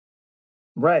 bro.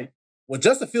 Right. When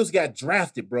Justin Fields got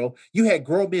drafted, bro, you had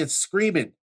grown men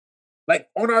screaming. Like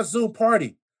on our Zoom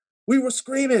party, we were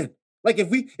screaming. Like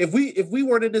if we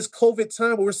weren't in this COVID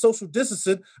time where we're social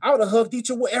distancing, I would have hugged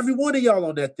every one of y'all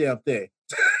on that damn thing.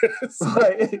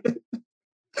 Right.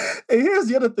 And here's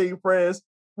the other thing, friends.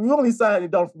 We only signed Andy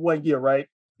Dalton for 1 year, right?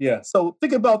 Yeah. So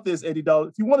think about this, Andy Dalton.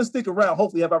 If you want to stick around,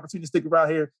 hopefully you have opportunity to stick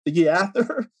around here the year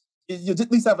after. You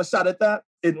at least have a shot at that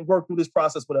and work through this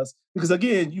process with us. Because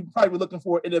again, you probably be looking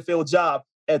for an NFL job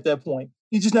at that point.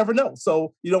 You just never know.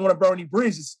 So you don't want to burn any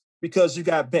bridges because you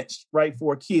got benched, right,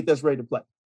 for a kid that's ready to play.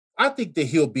 I think that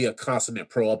he'll be a consummate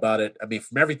pro about it. I mean,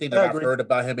 from everything that I've heard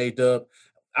about him, A-Dub,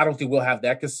 I don't think we'll have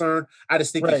that concern. I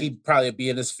just think that he'd probably be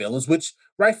in his feelings, which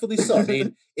rightfully so. I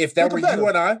mean, if that were you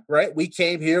and I, right, we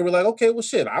came here, we're like, okay, well,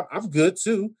 shit, I'm good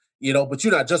too, but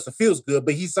you're not Justin Fields good.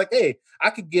 But he's like, hey,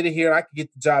 I could get in here, I could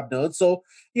get the job done. So,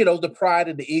 the pride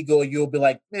and the ego, you'll be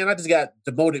like, man, I just got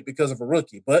demoted because of a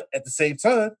rookie. But at the same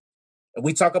time, and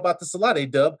we talk about this a lot,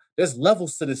 A-Dub, there's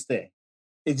levels to this thing.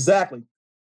 Exactly.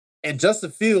 And Justin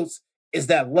Fields is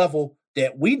that level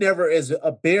that we never, as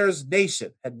a Bears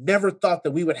nation, had never thought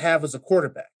that we would have as a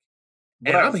quarterback.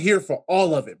 And I'm here for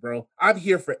all of it, bro. I'm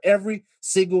here for every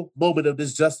single moment of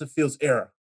this Justin Fields era.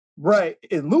 Right.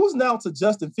 And losing out to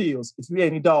Justin Fields, if you're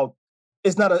Andy Dalton,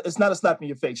 it's not a slap in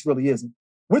your face, really isn't.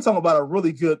 We're talking about a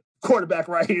really good quarterback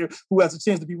right here who has a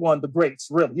chance to be one of the greats,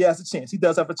 really. He has a chance. He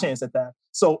does have a chance at that.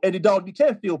 So, Andy Dalton, you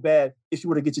can't feel bad if you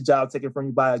were to get your job taken from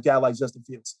you by a guy like Justin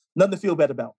Fields. Nothing to feel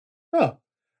bad about. No.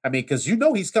 I mean, because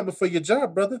he's coming for your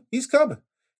job, brother. He's coming.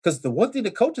 Because the one thing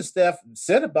the coaching staff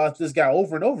said about this guy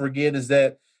over and over again is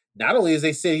that not only as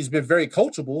they say he's been very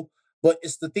coachable, but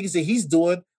it's the things that he's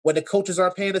doing when the coaches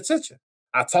aren't paying attention.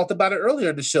 I talked about it earlier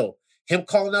in the show. Him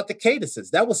calling out the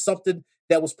cadences. That was something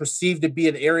that was perceived to be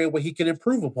an area where he can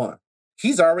improve upon.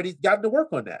 He's already gotten to work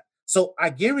on that. So I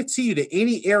guarantee you that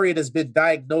any area that's been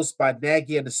diagnosed by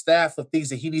Nagy and the staff of things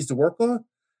that he needs to work on,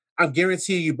 I'm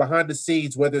guaranteeing you behind the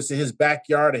scenes, whether it's in his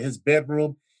backyard or his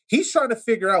bedroom, He's trying to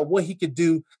figure out what he could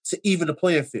do to even the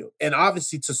playing field and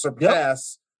obviously to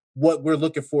surpass what we're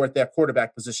looking for at that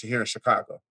quarterback position here in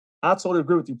Chicago. I totally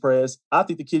agree with you, Prez. I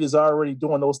think the kid is already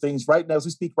doing those things right now as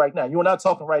we speak right now. You and I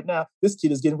talking right now. This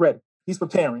kid is getting ready. He's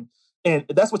preparing. And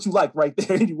that's what you like right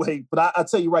there anyway. But I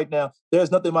tell you right now, there's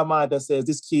nothing in my mind that says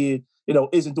this kid,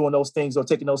 isn't doing those things or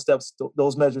taking those steps,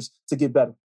 those measures to get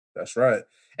better. That's right.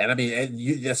 And I mean,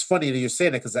 it's funny that you're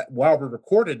saying that because while we're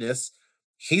recording this,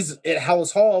 he's at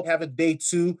Hallis Hall having day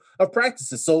 2 of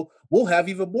practices. So we'll have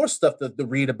even more stuff to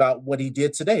read about what he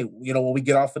did today, when we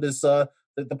get off of this the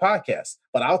podcast.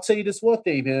 But I'll tell you this one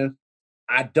thing, man.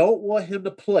 I don't want him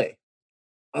to play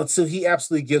until he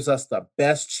absolutely gives us the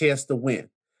best chance to win.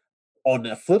 On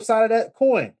the flip side of that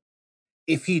coin,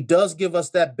 if he does give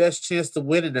us that best chance to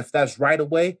win, and if that's right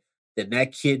away, then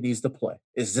that kid needs to play.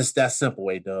 It's just that simple,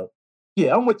 A-Dub.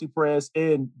 Yeah, I'm with you, Prez.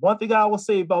 And one thing I will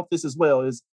say about this as well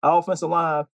is our offensive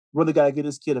line really got to give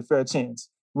this kid a fair chance.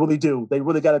 Really do. They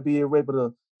really got to be able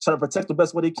to try to protect the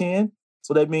best way they can.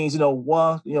 So that means,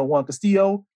 Juan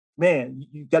Castillo, man,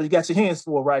 you got your hands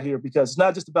full right here because it's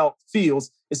not just about Fields,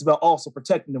 it's about also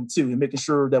protecting them too and making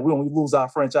sure that we don't lose our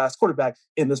franchise quarterback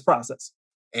in this process.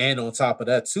 And on top of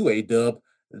that too, A-Dub,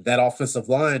 that offensive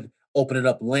line opening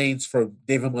up lanes for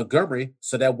David Montgomery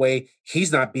so that way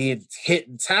he's not being hit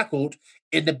and tackled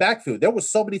in the backfield. There were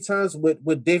so many times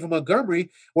with David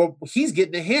Montgomery where he's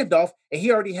getting a handoff and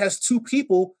he already has 2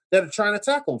 people that are trying to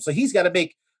tackle him. So he's got to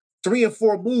make 3 or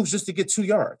 4 moves just to get 2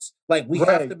 yards. Like we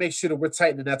have to make sure that we're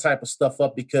tightening that type of stuff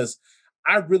up because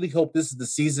I really hope this is the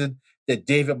season that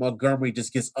David Montgomery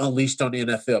just gets unleashed on the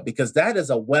NFL because that is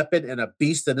a weapon and a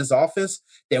beast in his offense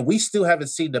that we still haven't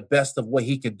seen the best of what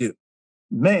he can do.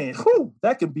 Man,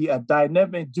 that could be a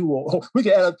dynamic duo. We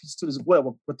can add a piece to this as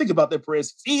well. But think about that,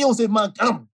 Perez. Fields and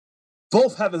Montgomery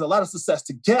both having a lot of success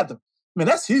together. Man,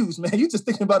 that's huge, man. You just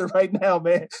thinking about it right now,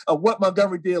 man, of what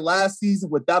Montgomery did last season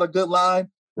without a good line.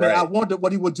 Man, I wonder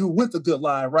what he would do with a good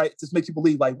line, right? Just make you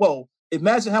believe, like, whoa,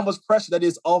 imagine how much pressure that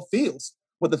is off Fields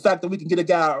with the fact that we can get a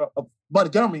guy,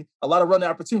 Montgomery, a lot of running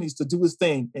opportunities to do his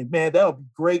thing. And, man, that would be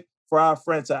great for our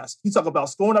franchise. You talk about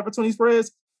scoring opportunities,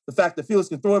 Perez, the fact that Fields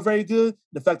can throw it very good,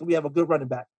 the fact that we have a good running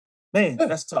back. Man,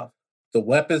 that's tough. The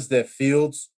weapons that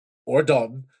Fields or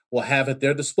Dalton will have at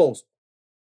their disposal.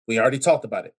 We already talked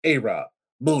about it. A-Rob,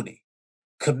 Mooney,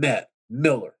 Kmet,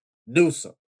 Miller,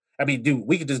 Newsome. I mean, dude,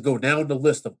 we could just go down the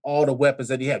list of all the weapons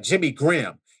that he have. Jimmy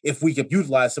Graham, if we could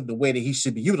utilize him the way that he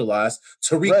should be utilized.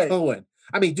 Tariq Cohen.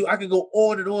 I mean, dude, I could go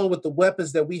on and on with the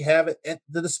weapons that we have at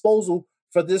the disposal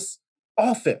for this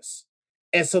offense.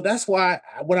 And so that's why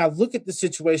when I look at the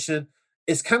situation,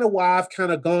 it's kind of why I've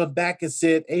kind of gone back and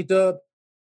said, hey, Dub,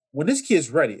 when this kid's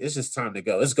ready, it's just time to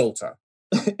go. It's go time.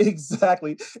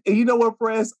 Exactly. And you know what,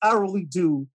 Perez? I really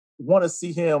do want to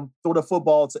see him throw the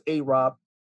football to A-Rob.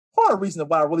 Part of the reason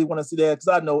why I really want to see that, because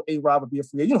I know A-Rob would be a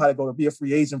free agent. You know how to go to be a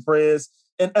free agent, Perez.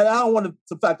 And I don't want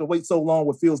the fact to wait so long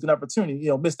with Fields' an opportunity,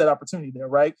 miss that opportunity there,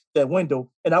 right? That window.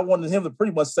 And I wanted him to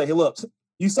pretty much say, hey, look,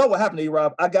 you saw what happened to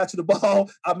A-Rob. I got you the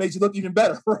ball. I made you look even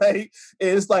better, right?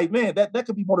 And it's like, man, that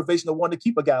could be motivation to want to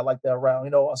keep a guy like that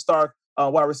around, a star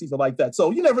wide receiver like that.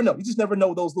 So you never know. You just never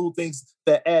know those little things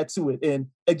that add to it. And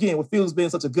again, with Fields being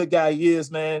such a good guy he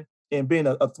is, man, and being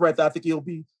a threat that I think he'll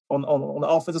be on the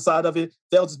offensive side of it,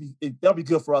 that'll be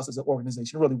good for us as an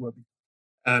organization. It really will be.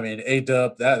 I mean,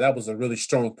 A-Dub, that was a really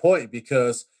strong point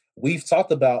because we've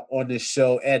talked about on this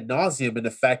show ad nauseum in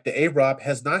the fact that A-Rob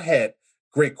has not had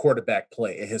great quarterback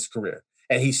play in his career,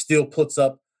 and he still puts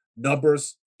up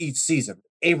numbers each season.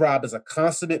 A-Rob is a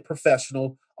consummate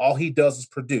professional. All he does is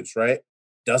produce, right?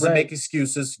 Doesn't make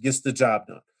excuses, gets the job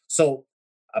done. So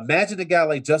imagine a guy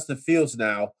like Justin Fields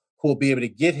now who will be able to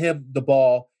get him the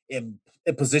ball in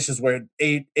positions where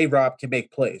A-Rob can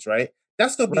make plays, right?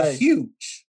 That's going to be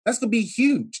huge. That's going to be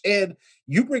huge. And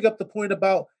you bring up the point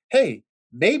about, hey,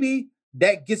 maybe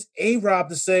that gets A-Rob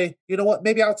to say, you know what,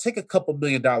 maybe I'll take a couple $1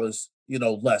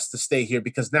 million, less to stay here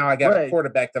because now I got a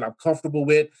quarterback that I'm comfortable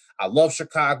with. I love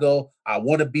Chicago. I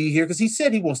want to be here because he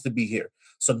said he wants to be here.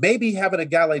 So maybe having a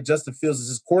guy like Justin Fields as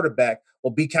his quarterback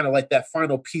will be kind of like that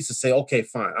final piece to say, okay,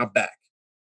 fine, I'm back.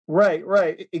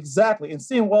 Right, exactly. And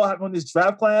seeing what happened in this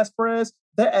draft class, Perez,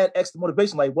 that add extra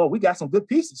motivation. Like, well, we got some good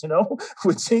pieces,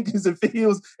 with Jenkins and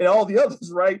Fields and all the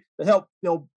others, right, to help,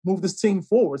 move this team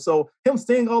forward. So him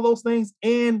seeing all those things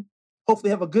and hopefully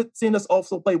have a good seeing us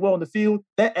also play well in the field,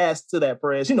 that adds to that,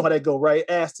 Perez. You know how that go, right?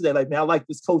 Adds to that. Like, man, I like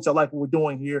this coach. I like what we're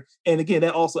doing here. And again,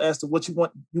 that also adds to what you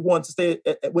want to stay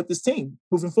with this team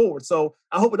moving forward. So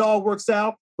I hope it all works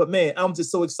out. But man, I'm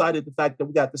just so excited the fact that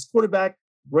we got this quarterback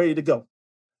ready to go.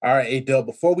 All right, A-Dub,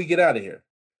 before we get out of here,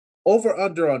 over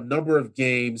under a number of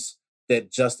games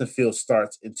that Justin Fields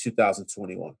starts in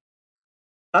 2021?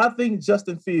 I think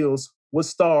Justin Fields would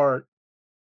start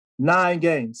 9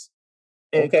 games,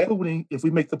 Okay. including if we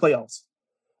make the playoffs.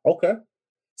 Okay.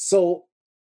 So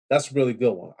that's a really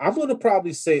good one. I'm going to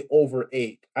probably say over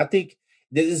 8. I think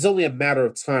it's only a matter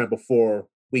of time before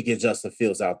we get Justin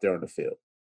Fields out there on the field.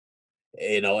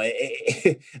 You know,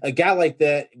 a guy like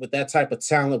that with that type of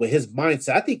talent, with his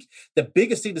mindset, I think the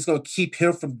biggest thing that's going to keep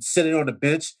him from sitting on the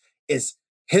bench is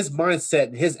his mindset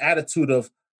and his attitude of,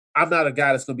 I'm not a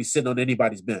guy that's going to be sitting on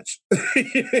anybody's bench.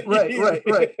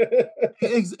 Right.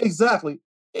 Exactly.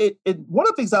 One of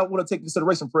the things I want to take into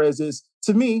consideration, Perez, is,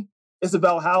 to me, it's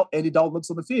about how Andy Dalton looks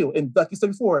on the field. And like you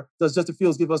said before, does Justin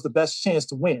Fields give us the best chance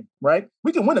to win, right?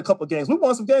 We can win a couple of games. We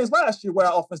won some games last year where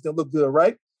our offense didn't look good,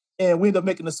 right? And we end up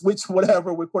making a switch,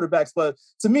 whatever, with quarterbacks. But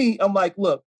to me, I'm like,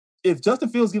 look, if Justin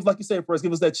Fields gives, like you said, Perez,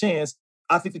 give us that chance,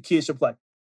 I think the kid should play.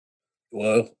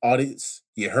 Well, audience,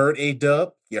 you heard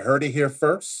A-Dub. You heard it here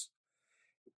first.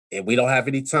 And we don't have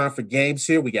any time for games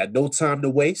here. We got no time to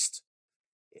waste.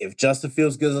 If Justin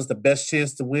Fields gives us the best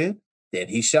chance to win, then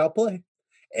he shall play.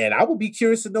 And I would be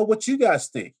curious to know what you guys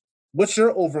think. What's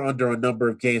your over-under on number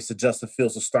of games that Justin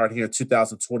Fields will start here in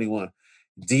 2021?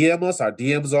 DM us. Our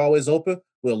DMs are always open.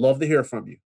 We'll love to hear from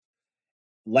you.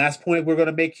 Last point we're going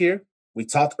to make here. We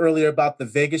talked earlier about the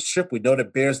Vegas trip. We know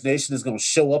that Bears Nation is going to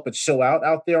show up and show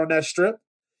out there on that strip.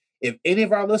 If any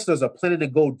of our listeners are planning to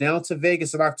go down to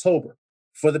Vegas in October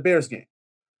for the Bears game,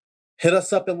 hit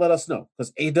us up and let us know,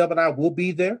 because A-Dub and I will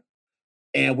be there.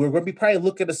 And we're going to be probably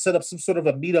looking to set up some sort of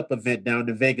a meetup event down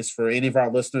in Vegas for any of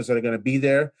our listeners that are going to be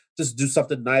there. Just do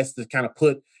something nice to kind of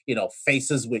put,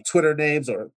 faces with Twitter names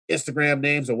or Instagram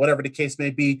names or whatever the case may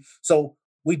be. So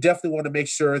we definitely want to make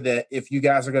sure that if you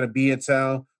guys are going to be in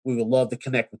town, we would love to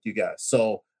connect with you guys.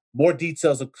 So more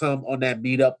details will come on that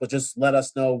meetup, but just let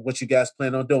us know what you guys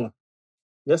plan on doing.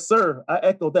 Yes, sir. I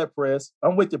echo that, Perez.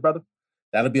 I'm with you, brother.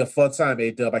 That'll be a fun time,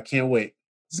 A-Dub. I can't wait.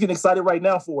 Just getting excited right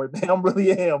now for it, man. I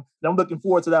really am. And I'm looking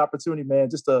forward to the opportunity, man,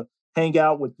 just to hang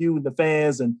out with you and the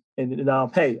fans. And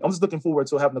hey, I'm just looking forward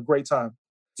to having a great time.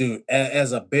 Dude,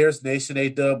 as a Bears Nation,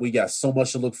 A-Dub, we got so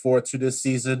much to look forward to this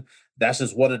season. That's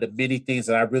just one of the many things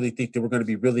that I really think that we're going to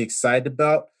be really excited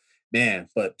about. Man,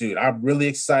 but dude, I'm really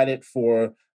excited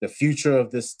for the future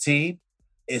of this team.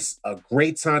 It's a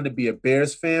great time to be a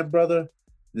Bears fan, brother.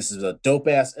 This is a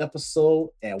dope-ass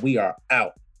episode, and we are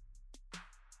out.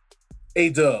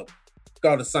 A-Dub,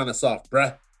 go to sign us off,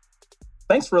 bruh.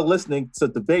 Thanks for listening to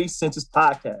the Bears Centers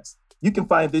Podcast. You can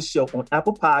find this show on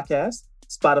Apple Podcasts,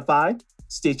 Spotify,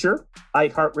 Stitcher,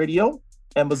 iHeartRadio,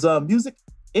 Amazon Music,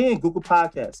 and Google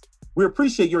Podcasts. We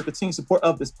appreciate your continued support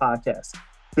of this podcast.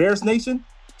 Bears Nation,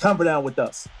 come down with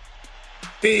us.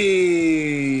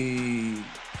 Peace.